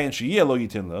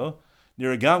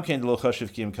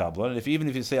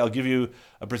if you say, I'll give you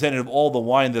a percentage of all the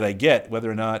wine that I get, whether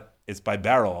or not it's by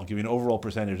barrel, I'll give you an overall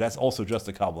percentage, that's also just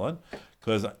a kabbalah,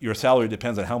 because your salary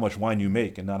depends on how much wine you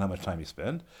make and not how much time you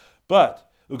spend. But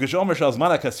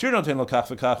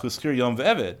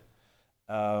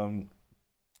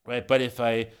right, but if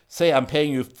I say I'm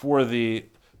paying you for the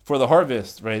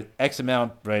harvest, right, X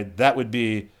amount, right, that would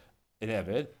be an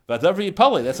eved. But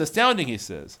that's astounding, he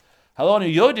says. We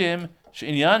understand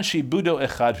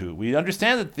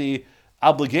that the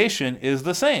obligation is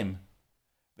the same.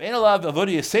 Right?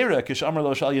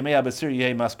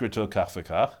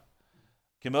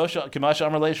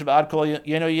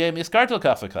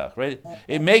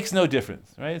 It makes no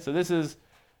difference, right? So this is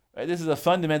a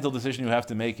fundamental decision you have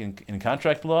to make in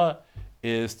contract law: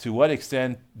 is to what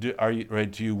extent do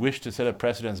you wish to set up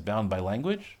precedents bound by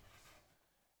language,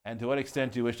 and to what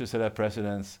extent do you wish to set up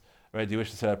precedents, right? Do you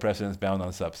wish to set up precedents bound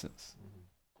on substance?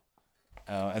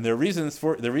 And there are reasons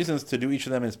to do each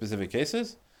of them in specific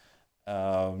cases.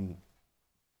 Really,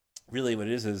 what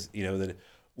it is that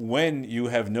when you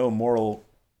have no moral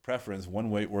preference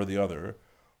one way or the other,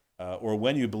 or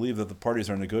when you believe that the parties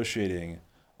are negotiating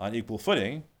on equal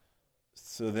footing,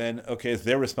 so then, okay, it's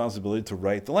their responsibility to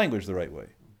write the language the right way.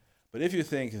 But if you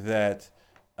think that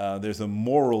there's a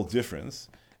moral difference,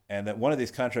 and that one of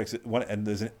these contracts, and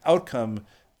there's an outcome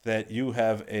that you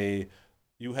have a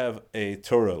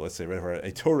Torah, let's say, right,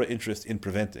 a Torah interest in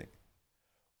preventing,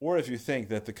 or if you think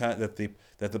that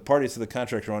the parties to the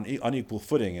contract are on unequal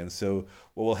footing, and so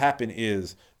what will happen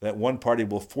is that one party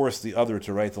will force the other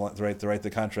to write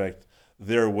the contract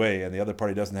their way, and the other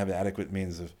party doesn't have an adequate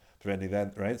means of preventing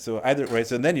that, right? So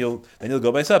so then you'll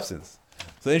go by substance.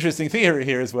 So the interesting thing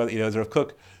here is as Rav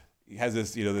Kook has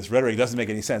this this rhetoric doesn't make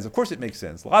any sense. Of course it makes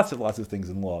sense. Lots of things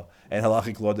in law and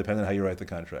halachic law depend on how you write the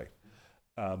contract.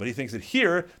 But he thinks that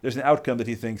here there's an outcome that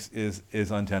he thinks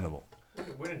is untenable.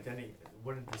 Wouldn't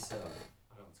this, I don't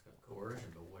know if it's coercion,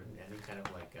 but wouldn't any kind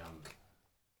of like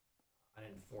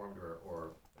uninformed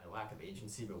or a lack of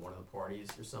agency by one of the parties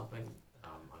or something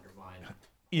undermine?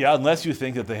 Yeah, unless you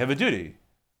think that they have a duty.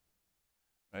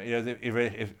 Right?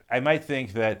 If I might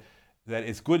think that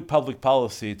it's good public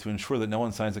policy to ensure that no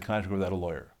one signs a contract without a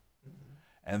lawyer. Mm-hmm.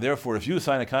 And therefore, if you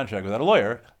sign a contract without a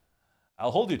lawyer,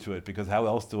 I'll hold you to it, because how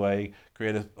else do I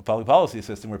create a public policy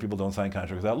system where people don't sign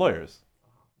contracts without lawyers?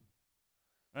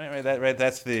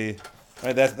 That's the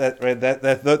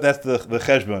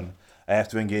cheshbon I have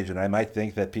to engage in. I might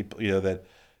think that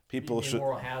people should.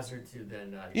 Moral hazard to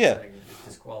then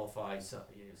disqualify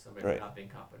somebody for not being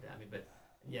competent. I mean, but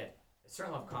yet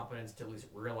certain level of competence to at least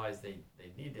realize they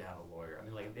need to have a lawyer. I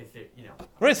mean, like if they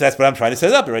Right, so that's what I'm trying to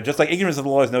set up, right? Just like ignorance of the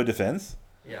law is no defense.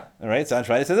 Yeah. All right, so I'm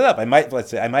trying to set it up. I might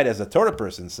as a Torah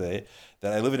person say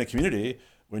that I live in a community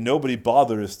where nobody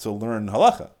bothers to learn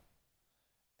halacha.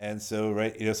 And so,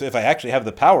 so if I actually have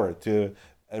the power to,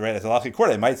 as a halachic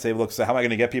court, I might say, look, so how am I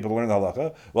going to get people to learn the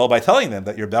halacha? Well, by telling them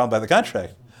that you're bound by the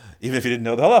contract, even if you didn't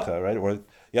know the halacha, right? Or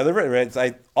the other, right? So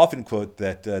I often quote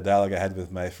that dialogue I had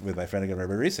with my friend again,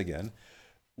 Rabbi Reese again,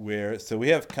 where we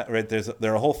have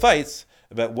there are whole fights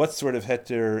about what sort of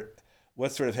heter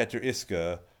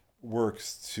iska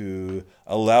works to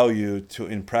allow you to,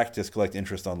 in practice, collect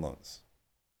interest on loans.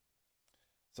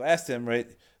 So I asked him, right.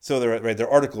 So there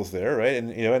are articles there, right,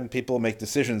 and people make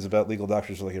decisions about legal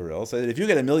doctrines like Hillel. So that if you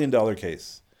get $1 million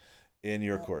case in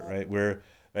your court, right, where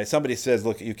somebody says,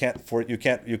 look, you can't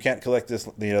collect this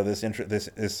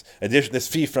this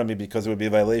fee from me because it would be a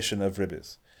violation of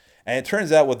ribis, and it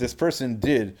turns out what this person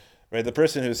did, right, the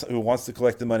person who wants to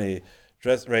collect the money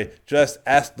just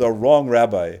asked the wrong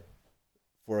rabbi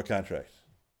for a contract.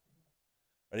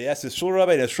 Right, he asked his shul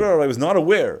rabbi, and his shul rabbi was not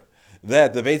aware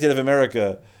that the Beit Din of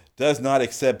America does not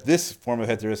accept this form of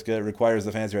heter iska. It requires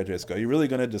the fancy heter iska. Are you really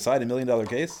going to decide $1 million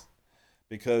case?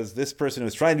 Because this person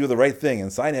who's trying to do the right thing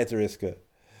and sign heter iska,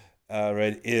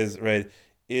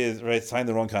 is sign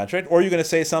the wrong contract? Or are you going to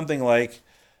say something like,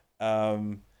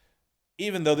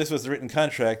 even though this was the written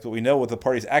contract, but we know what the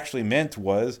parties actually meant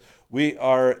was, we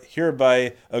are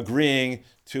hereby agreeing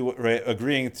to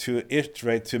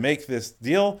make this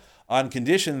deal on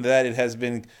condition that it has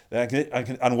been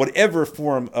on whatever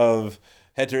form of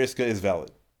heter iska is valid.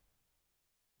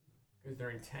 Because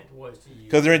their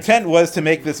intent was to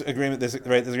make this agreement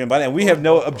binding, and we have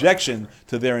no objection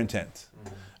to their intent.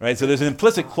 Right? So there's an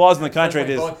implicit clause in the contract.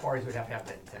 Both parties would have to have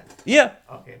that intent. Yeah.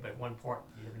 Okay, but one part,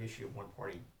 you have an issue of one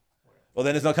party. Well,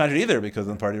 then there's no contract either, because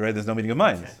in the party, right, there's no meeting of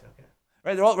minds. Okay.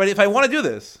 Right? They're all right. If I want to do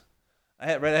this, I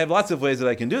have lots of ways that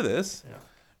I can do this. Yeah.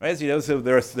 Right? So, so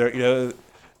there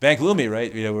Bank Leumi,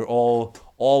 right? Where all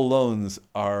loans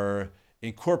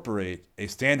incorporate a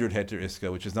standard heter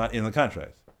iska, which is not in the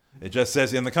contract. It just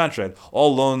says in the contract,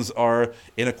 all loans are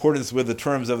in accordance with the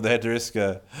terms of the heter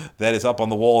iska that is up on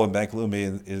the wall in Bank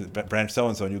Leumi, is branch so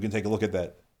and so, and you can take a look at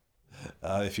that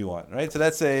if you want. Right? So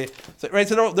that's So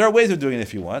there are ways of doing it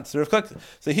if you want. So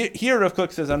here Rav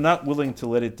Kook says, I'm not willing to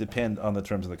let it depend on the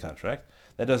terms of the contract.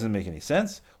 That doesn't make any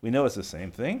sense. We know it's the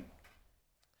same thing.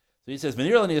 So he says, but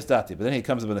then he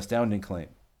comes up with an astounding claim.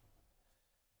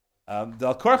 In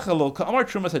came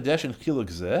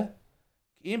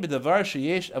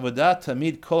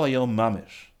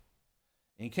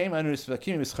under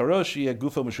Svakim Mischaro Shia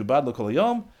Gufo Meshubad Lo Kol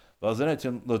Hayom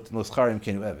Valzenetim Lo Scharim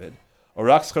Kenu Eved or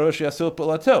Rak Scharo Shiasul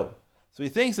Polato. So he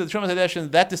thinks that the Trumas Hadeshin,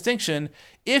 that distinction,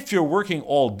 if you're working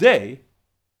all day,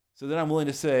 so then I'm willing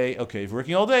to say, okay, if you're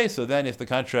working all day, so then if the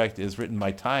contract is written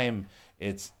by time,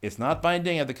 it's not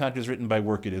binding. If the contract is written by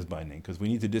work, it is binding, because we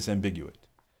need to disambiguate.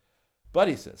 But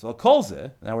he says, well,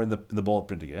 kolze, now we're in the bullet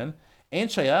print again, Ein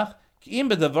Shayach, Ki Im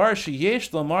Bedavar Sheyesh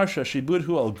Lomar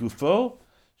Shashibudhu Al Gufo,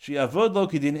 Shiavod Lo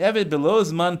Kidin Eved Belo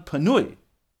Zman Panui,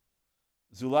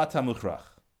 Zulat HaMuchrach.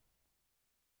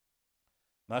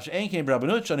 Mash Ein Kein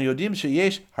Brabanut Shani Yodim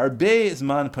Sheyesh Harbe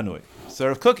Zman Panui. So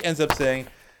Rav Kook ends up saying, he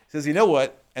says, you know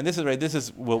what, and this is right,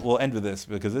 we'll end with this,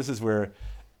 because this is where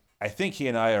I think he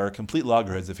and I are complete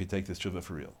loggerheads if you take this tshuva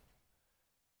for real.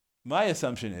 My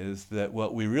assumption is that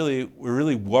we're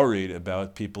really worried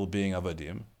about people being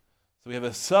avadim. So we have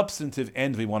a substantive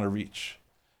end we want to reach.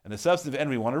 And the substantive end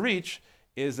we want to reach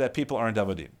is that people aren't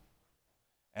avadim.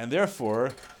 And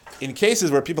therefore, in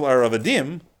cases where people are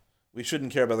avadim, we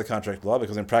shouldn't care about the contract law,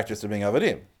 because in practice they're being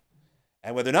avadim.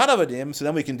 And when they're not avadim, so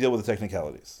then we can deal with the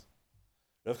technicalities.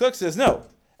 Rav Kook says, no,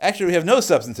 actually we have no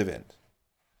substantive end.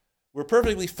 We're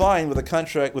perfectly fine with a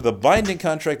contract, with a binding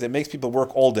contract that makes people work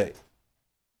all day.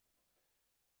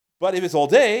 But if it's all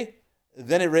day,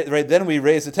 then we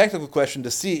raise the technical question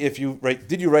to see if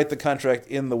did you write the contract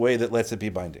in the way that lets it be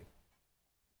binding.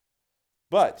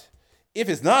 But if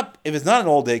it's not an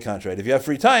all-day contract, if you have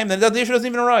free time, then the issue doesn't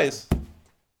even arise.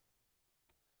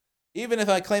 Even if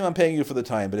I claim I'm paying you for the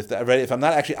time, but if I'm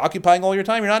not actually occupying all your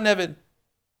time, you're not an Eved.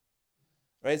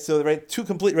 Right? So two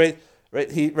complete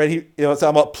so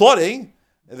I'm applauding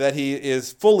that he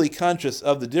is fully conscious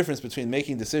of the difference between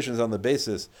making decisions on the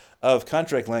basis of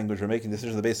contract language or making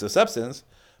decisions on the basis of substance,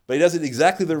 but he does it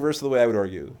exactly the reverse of the way I would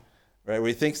argue. Right, where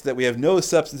he thinks that we have no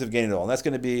substantive gain at all. And that's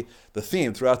going to be the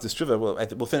theme throughout this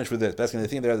Shuvah. We'll finish with this. That's going to be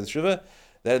the theme throughout this Shuvah,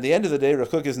 that at the end of the day, Rav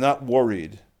Kook is not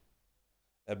worried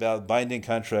about binding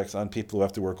contracts on people who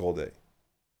have to work all day.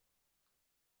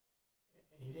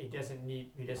 He doesn't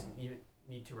even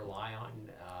need to rely on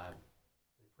the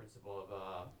principle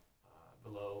of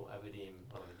below Avadim,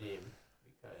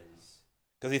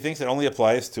 because he thinks it only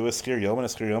applies to a schir yom, and a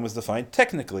schir yom is defined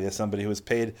technically as somebody who is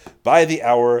paid by the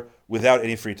hour without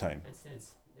any free time.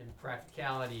 In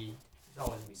practicality, there's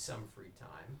always going to be some free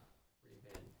time,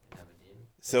 even in Avadim.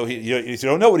 So you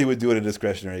don't know what he would do in a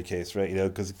discretionary case, right?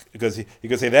 Because he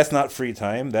could say that's not free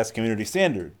time, that's community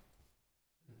standard.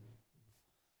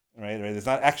 Right? It's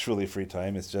not actually free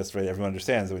time. It's just everyone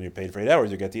understands that when you're paid for 8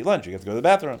 hours, you get to eat lunch, you get to go to the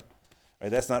bathroom.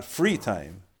 Right? That's not free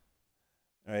time.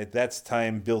 Right? That's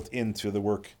time built into the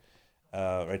work,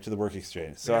 to the work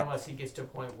exchange. So unless he gets to a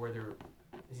point where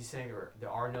is he saying there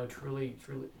are no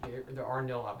there are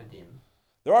no avadim?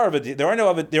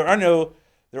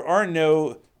 There are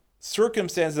no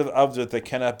circumstances of avdut that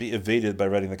cannot be evaded by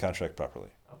writing the contract properly.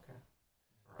 Okay.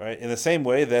 Right? In the same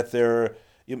way that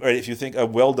if you think a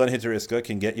well done hitter iska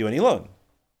can get you any loan.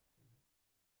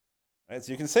 Right?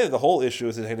 So you can say that the whole issue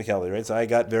is a technicality, right? So I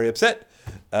got very upset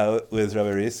with Rabbi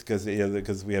Reis because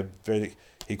we have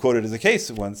he quoted as a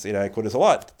case once. I quote this a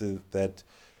lot that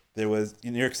there was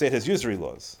New York State has usury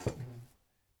laws,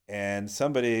 and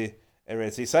somebody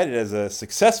he cited as a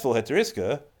successful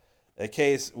heteriska a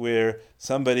case where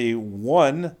somebody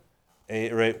won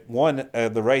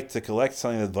the right to collect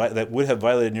something that would have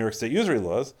violated New York State usury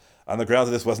laws on the grounds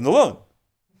that this wasn't a loan.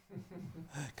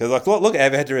 Because look, I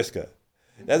have a heteriska.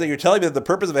 That's like you're telling me that the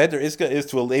purpose of a heter iska is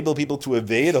to enable people to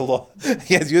evade a law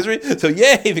against usury. So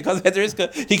yay, because of heter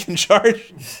iska, he can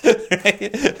charge.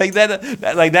 Right?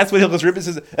 Like that's what Hilchos Ribis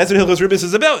is. That's what Hilchos Ribis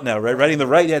is about now, right? Writing the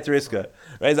right heter iska.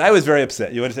 Right? So I was very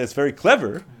upset. You understand? It's very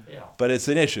clever, but it's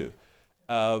an issue.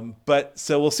 But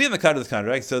so we'll see in the context of the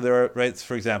contract. So there are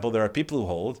for example, there are people who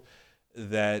hold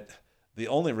that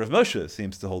Rav Moshe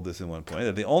seems to hold this in one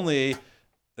point that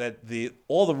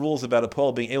all the rules about a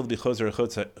Pol being able to be choser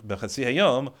b'chatzi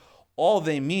hayom, all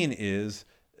they mean is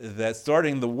that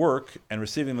starting the work and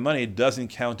receiving the money doesn't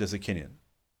count as a kinyan.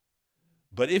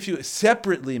 But if you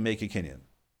separately make a kinyan,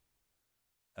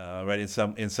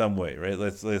 in some way, right?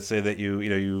 Let's say that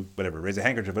you raise a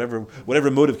handkerchief,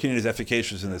 whatever mode of kinyan is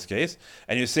efficacious in this case,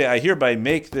 and you say I hereby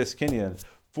make this kinyan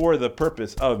for the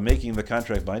purpose of making the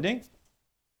contract binding,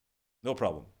 no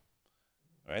problem.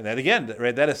 Right? That again,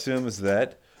 that assumes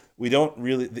that we don't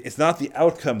really. It's not the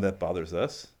outcome that bothers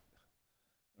us.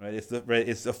 Right?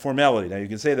 It's a formality. Now you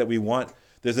can say that we want.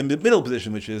 There's a middle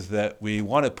position, which is that we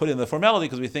want to put in the formality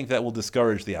because we think that will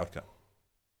discourage the outcome.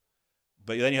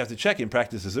 But then you have to check in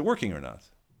practice: is it working or not?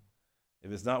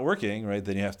 If it's not working, right,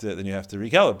 then you have to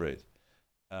recalibrate.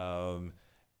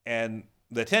 And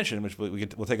the tension, which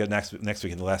we'll take it next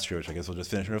week in the last year, which I guess we'll just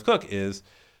finish with Rav Kook, is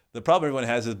the problem everyone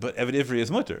has is, but Eved Ivri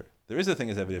is mutter. There is a thing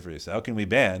as Eved Ivri. So how can we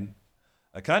ban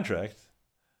a contract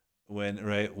when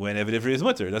Eved Ivri is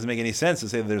mutter? It doesn't make any sense to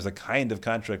say that there's a kind of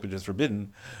contract which is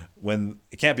forbidden when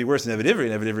it can't be worse than Eved Ivri,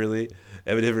 and Eved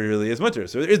Ivri really is mutter.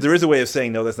 So there is a way of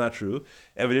saying, no, that's not true.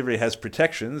 Eved Ivri has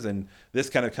protections, and this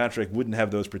kind of contract wouldn't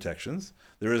have those protections.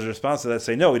 There is a response to that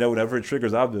saying, no, whenever it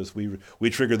triggers obvious, we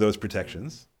trigger those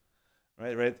protections.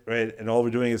 Right. And all we're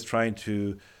doing is trying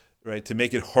to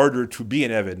make it harder to be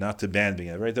an Eved, not to ban being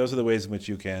an Eved, right? Those are the ways in which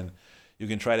you can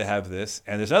try to have this.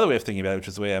 And there's another way of thinking about it, which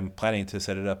is the way I'm planning to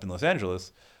set it up in Los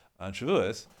Angeles on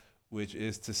Shavuos, which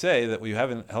is to say that what you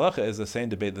have in Halacha is the same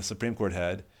debate the Supreme Court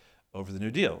had over the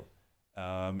New Deal,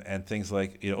 and things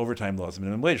like overtime laws,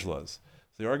 minimum wage laws.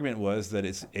 So the argument was that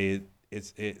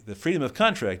the freedom of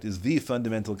contract is the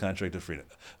fundamental contract of freedom,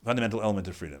 fundamental element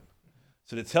of freedom.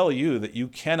 So to tell you that you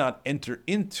cannot enter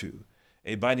into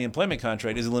a binding employment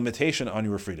contract is a limitation on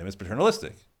your freedom. It's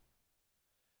paternalistic.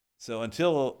 So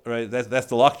until that's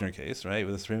the Lochner case, right,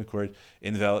 where the Supreme Court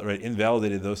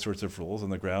invalidated those sorts of rules on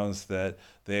the grounds that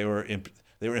they were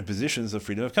impositions of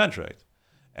freedom of contract,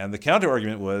 and the counter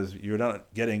argument was you're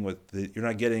not getting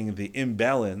the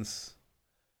imbalance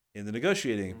in the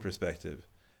negotiating perspective,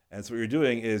 and so what you're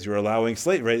doing is you're allowing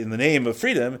slavery, right, in the name of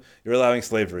freedom. You're allowing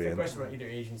slavery. It's a question about either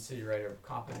agency, right, or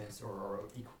competence, or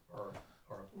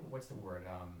what's the word?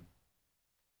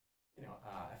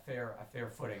 a fair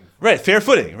footing. Right, fair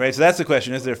footing. Right, so that's the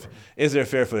question: is there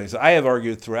fair footing? So I have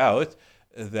argued throughout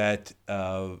that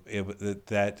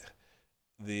that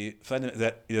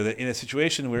in a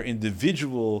situation where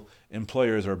individual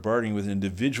employers are bargaining with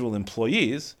individual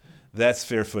employees, that's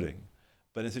fair footing.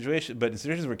 But in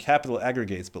situations where capital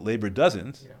aggregates but labor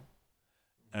doesn't,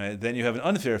 then you have an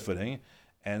unfair footing.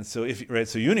 And so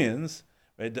so unions,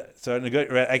 right? So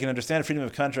I can understand freedom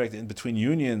of contract between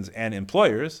unions and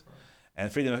employers,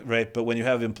 and freedom, right? But when you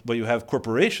have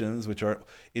corporations which are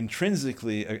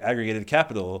intrinsically aggregated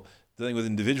capital dealing with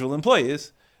individual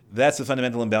employees, that's a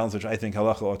fundamental imbalance which I think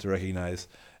halacha ought to recognize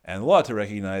and law to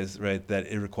recognize, right? That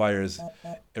it requires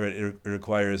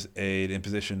an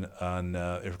imposition on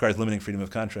it requires limiting freedom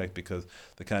of contract because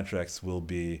the contracts will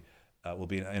be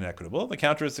inequitable. The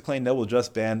counter is to claim no, we'll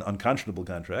just ban unconscionable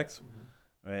contracts,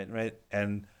 right?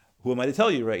 And who am I to tell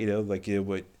you, right?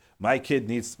 What my kid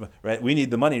needs, right? We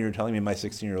need the money, and you're telling me my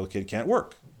 16-year-old kid can't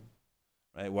work,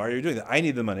 right? Why are you doing that? I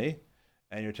need the money,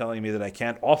 and you're telling me that I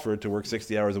can't offer to work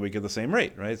 60 hours a week at the same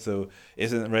rate, right? So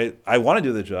isn't it right? I want to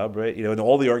do the job, right? And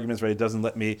all the arguments, right? It doesn't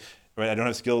let me, right? I don't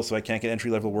have skills, so I can't get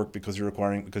entry-level work because you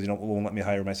won't let me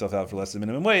hire myself out for less than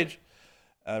minimum wage.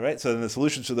 Right, so then the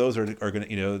solutions to those are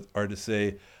to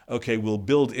say, okay, we'll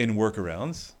build in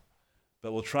workarounds,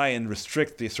 but we'll try and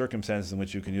restrict the circumstances in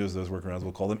which you can use those workarounds.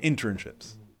 We'll call them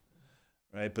internships,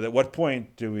 right? But at what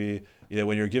point do we,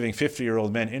 when you're giving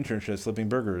 50-year-old men internships flipping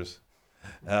burgers,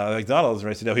 McDonald's,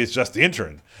 right? So no, he's just the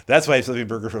intern. That's why he's flipping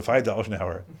burger for $5 an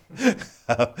hour,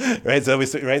 right? So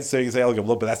so you can say,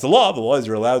 look, but that's the law. The law is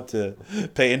you're allowed to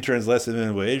pay interns less than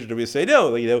minimum wage. Or do we say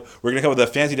no? We're going to come with a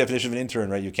fancy definition of an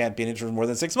intern, right? You can't be an intern for more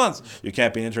than 6 months. You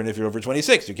can't be an intern if you're over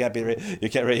 26. You can't be right. You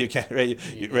can't right. You can't right.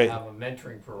 You have a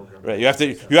mentoring program. Right. You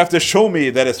have to show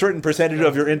me that a certain percentage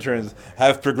of your interns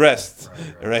have progressed.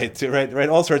 Right.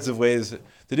 All sorts of ways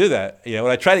to do that.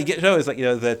 What I try to show is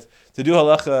that to do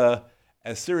halacha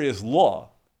as serious law,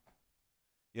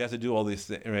 you have to do all these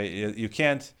things, right? You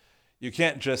can't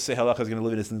just say halacha is going to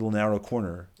live in this little narrow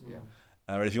corner.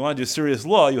 Right? If you want to do serious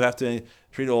law, you have to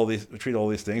treat all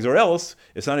these things, or else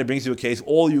if somebody brings you a case,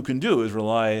 all you can do is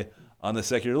rely on the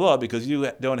secular law because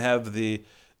you don't have the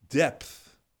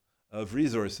depth of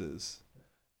resources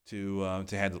to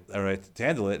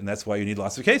handle it, and that's why you need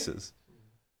lots of cases.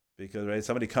 Because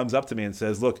somebody comes up to me and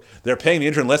says, "Look, they're paying the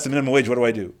intern less than minimum wage. What do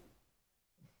I do?"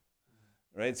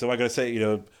 Right, so I'm going to say,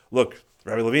 look,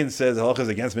 Rabbi Levine says halacha is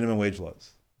against minimum wage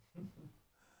laws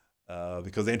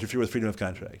because they interfere with freedom of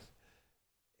contract.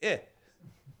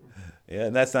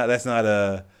 And that is not.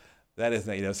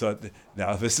 So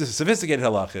now, if it's a sophisticated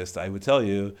halachist, I would tell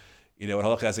you, what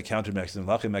halacha has a counter mechanism.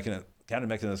 Counter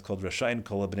mechanism is called Rashayin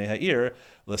Kol Bnei Ha'ir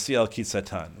L'Sial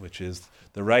Kitzatan, which is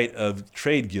the right of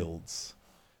trade guilds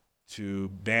to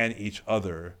ban each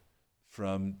other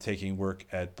from taking work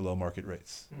at below market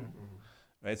rates.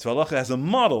 Right, so halacha has a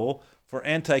model for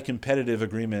anti-competitive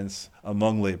agreements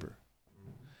among labor.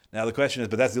 Now the question is,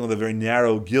 but that's the only very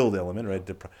narrow guild element,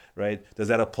 right? Does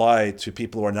that apply to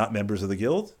people who are not members of the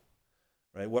guild?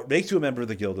 Right? What makes you a member of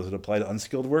the guild? Does it apply to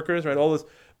unskilled workers? Right? All this,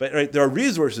 but there are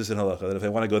resources in halacha that if I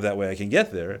want to go that way, I can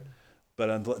get there. But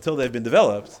until they've been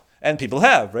developed, and people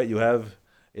have, right? You have,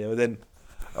 then.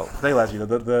 Oh,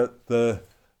 the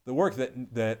work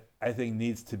that I think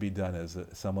needs to be done as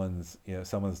someone's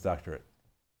doctorate.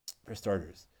 For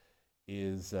starters,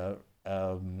 is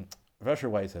Rasher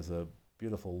Weiss has a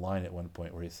beautiful line at one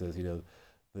point where he says,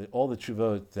 all the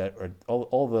tshuvot that are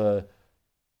all the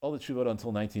tshuvot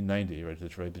until 1990, right? The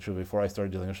tshuvot before I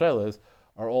started dealing with shaylos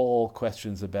are all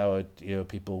questions about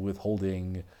people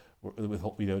withholding,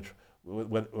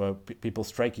 people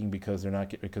striking because they're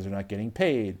not getting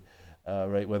paid.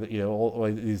 Right, whether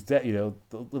all these debt, the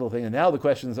little thing, and now the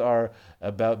questions are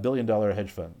about billion-dollar hedge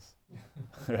funds,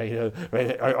 right?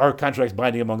 Right, are contracts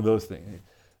binding among those things?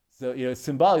 So it's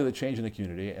symbolic of the change in the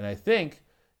community, and I think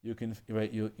you can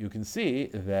see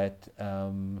that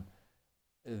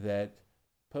that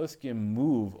poskim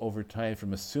move over time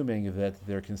from assuming that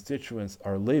their constituents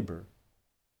are labor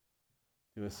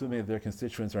to assuming that their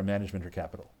constituents are management or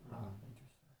capital,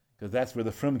 because that's where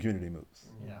the frum community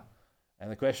moves. And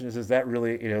the question is that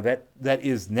really, that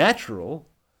is natural,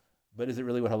 but is it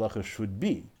really what halacha should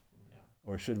be?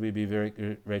 Or should we be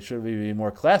should we be more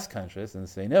class conscious and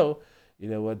say, no,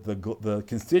 the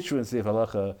constituency of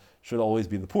halacha should always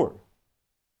be the poor.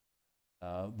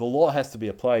 The law has to be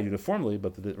applied uniformly,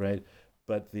 but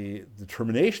the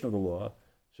determination of the law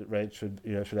should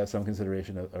have some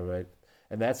consideration of right.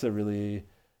 And that's a really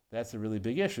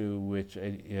big issue, which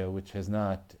has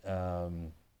not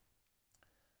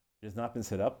been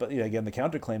set up. But again, the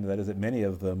counterclaim to that is that many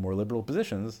of the more liberal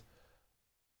positions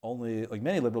only, like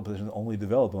many liberal positions, only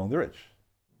develop among the rich.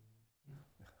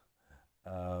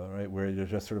 Right, where there's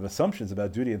just sort of assumptions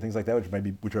about duty and things like that,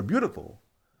 which are beautiful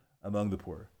among the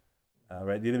poor.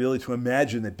 Right, the inability to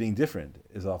imagine that being different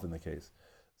is often the case.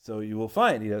 So you will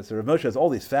find, sort of Moshe has all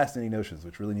these fascinating notions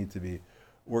which really need to be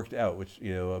worked out. Which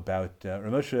about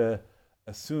Moshe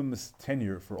assumes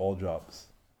tenure for all jobs,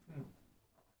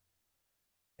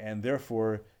 and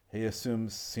therefore he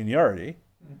assumes seniority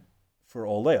for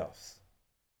all layoffs.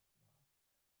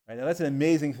 Right, now that's an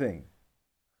amazing thing.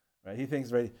 Right, he thinks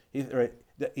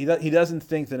he doesn't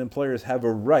think that employers have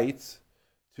a right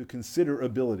to consider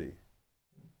ability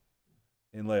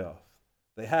in layoff.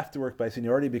 They have to work by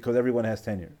seniority because everyone has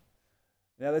tenure.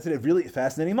 Now that's a really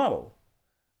fascinating model,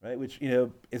 right? Which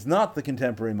is not the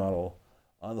contemporary model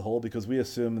on the whole, because we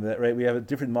assume that we have a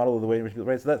different model of the way in which people,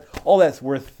 right? So all that's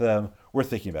worth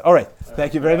thinking about. All right,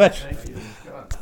 thank you very much. Thank you.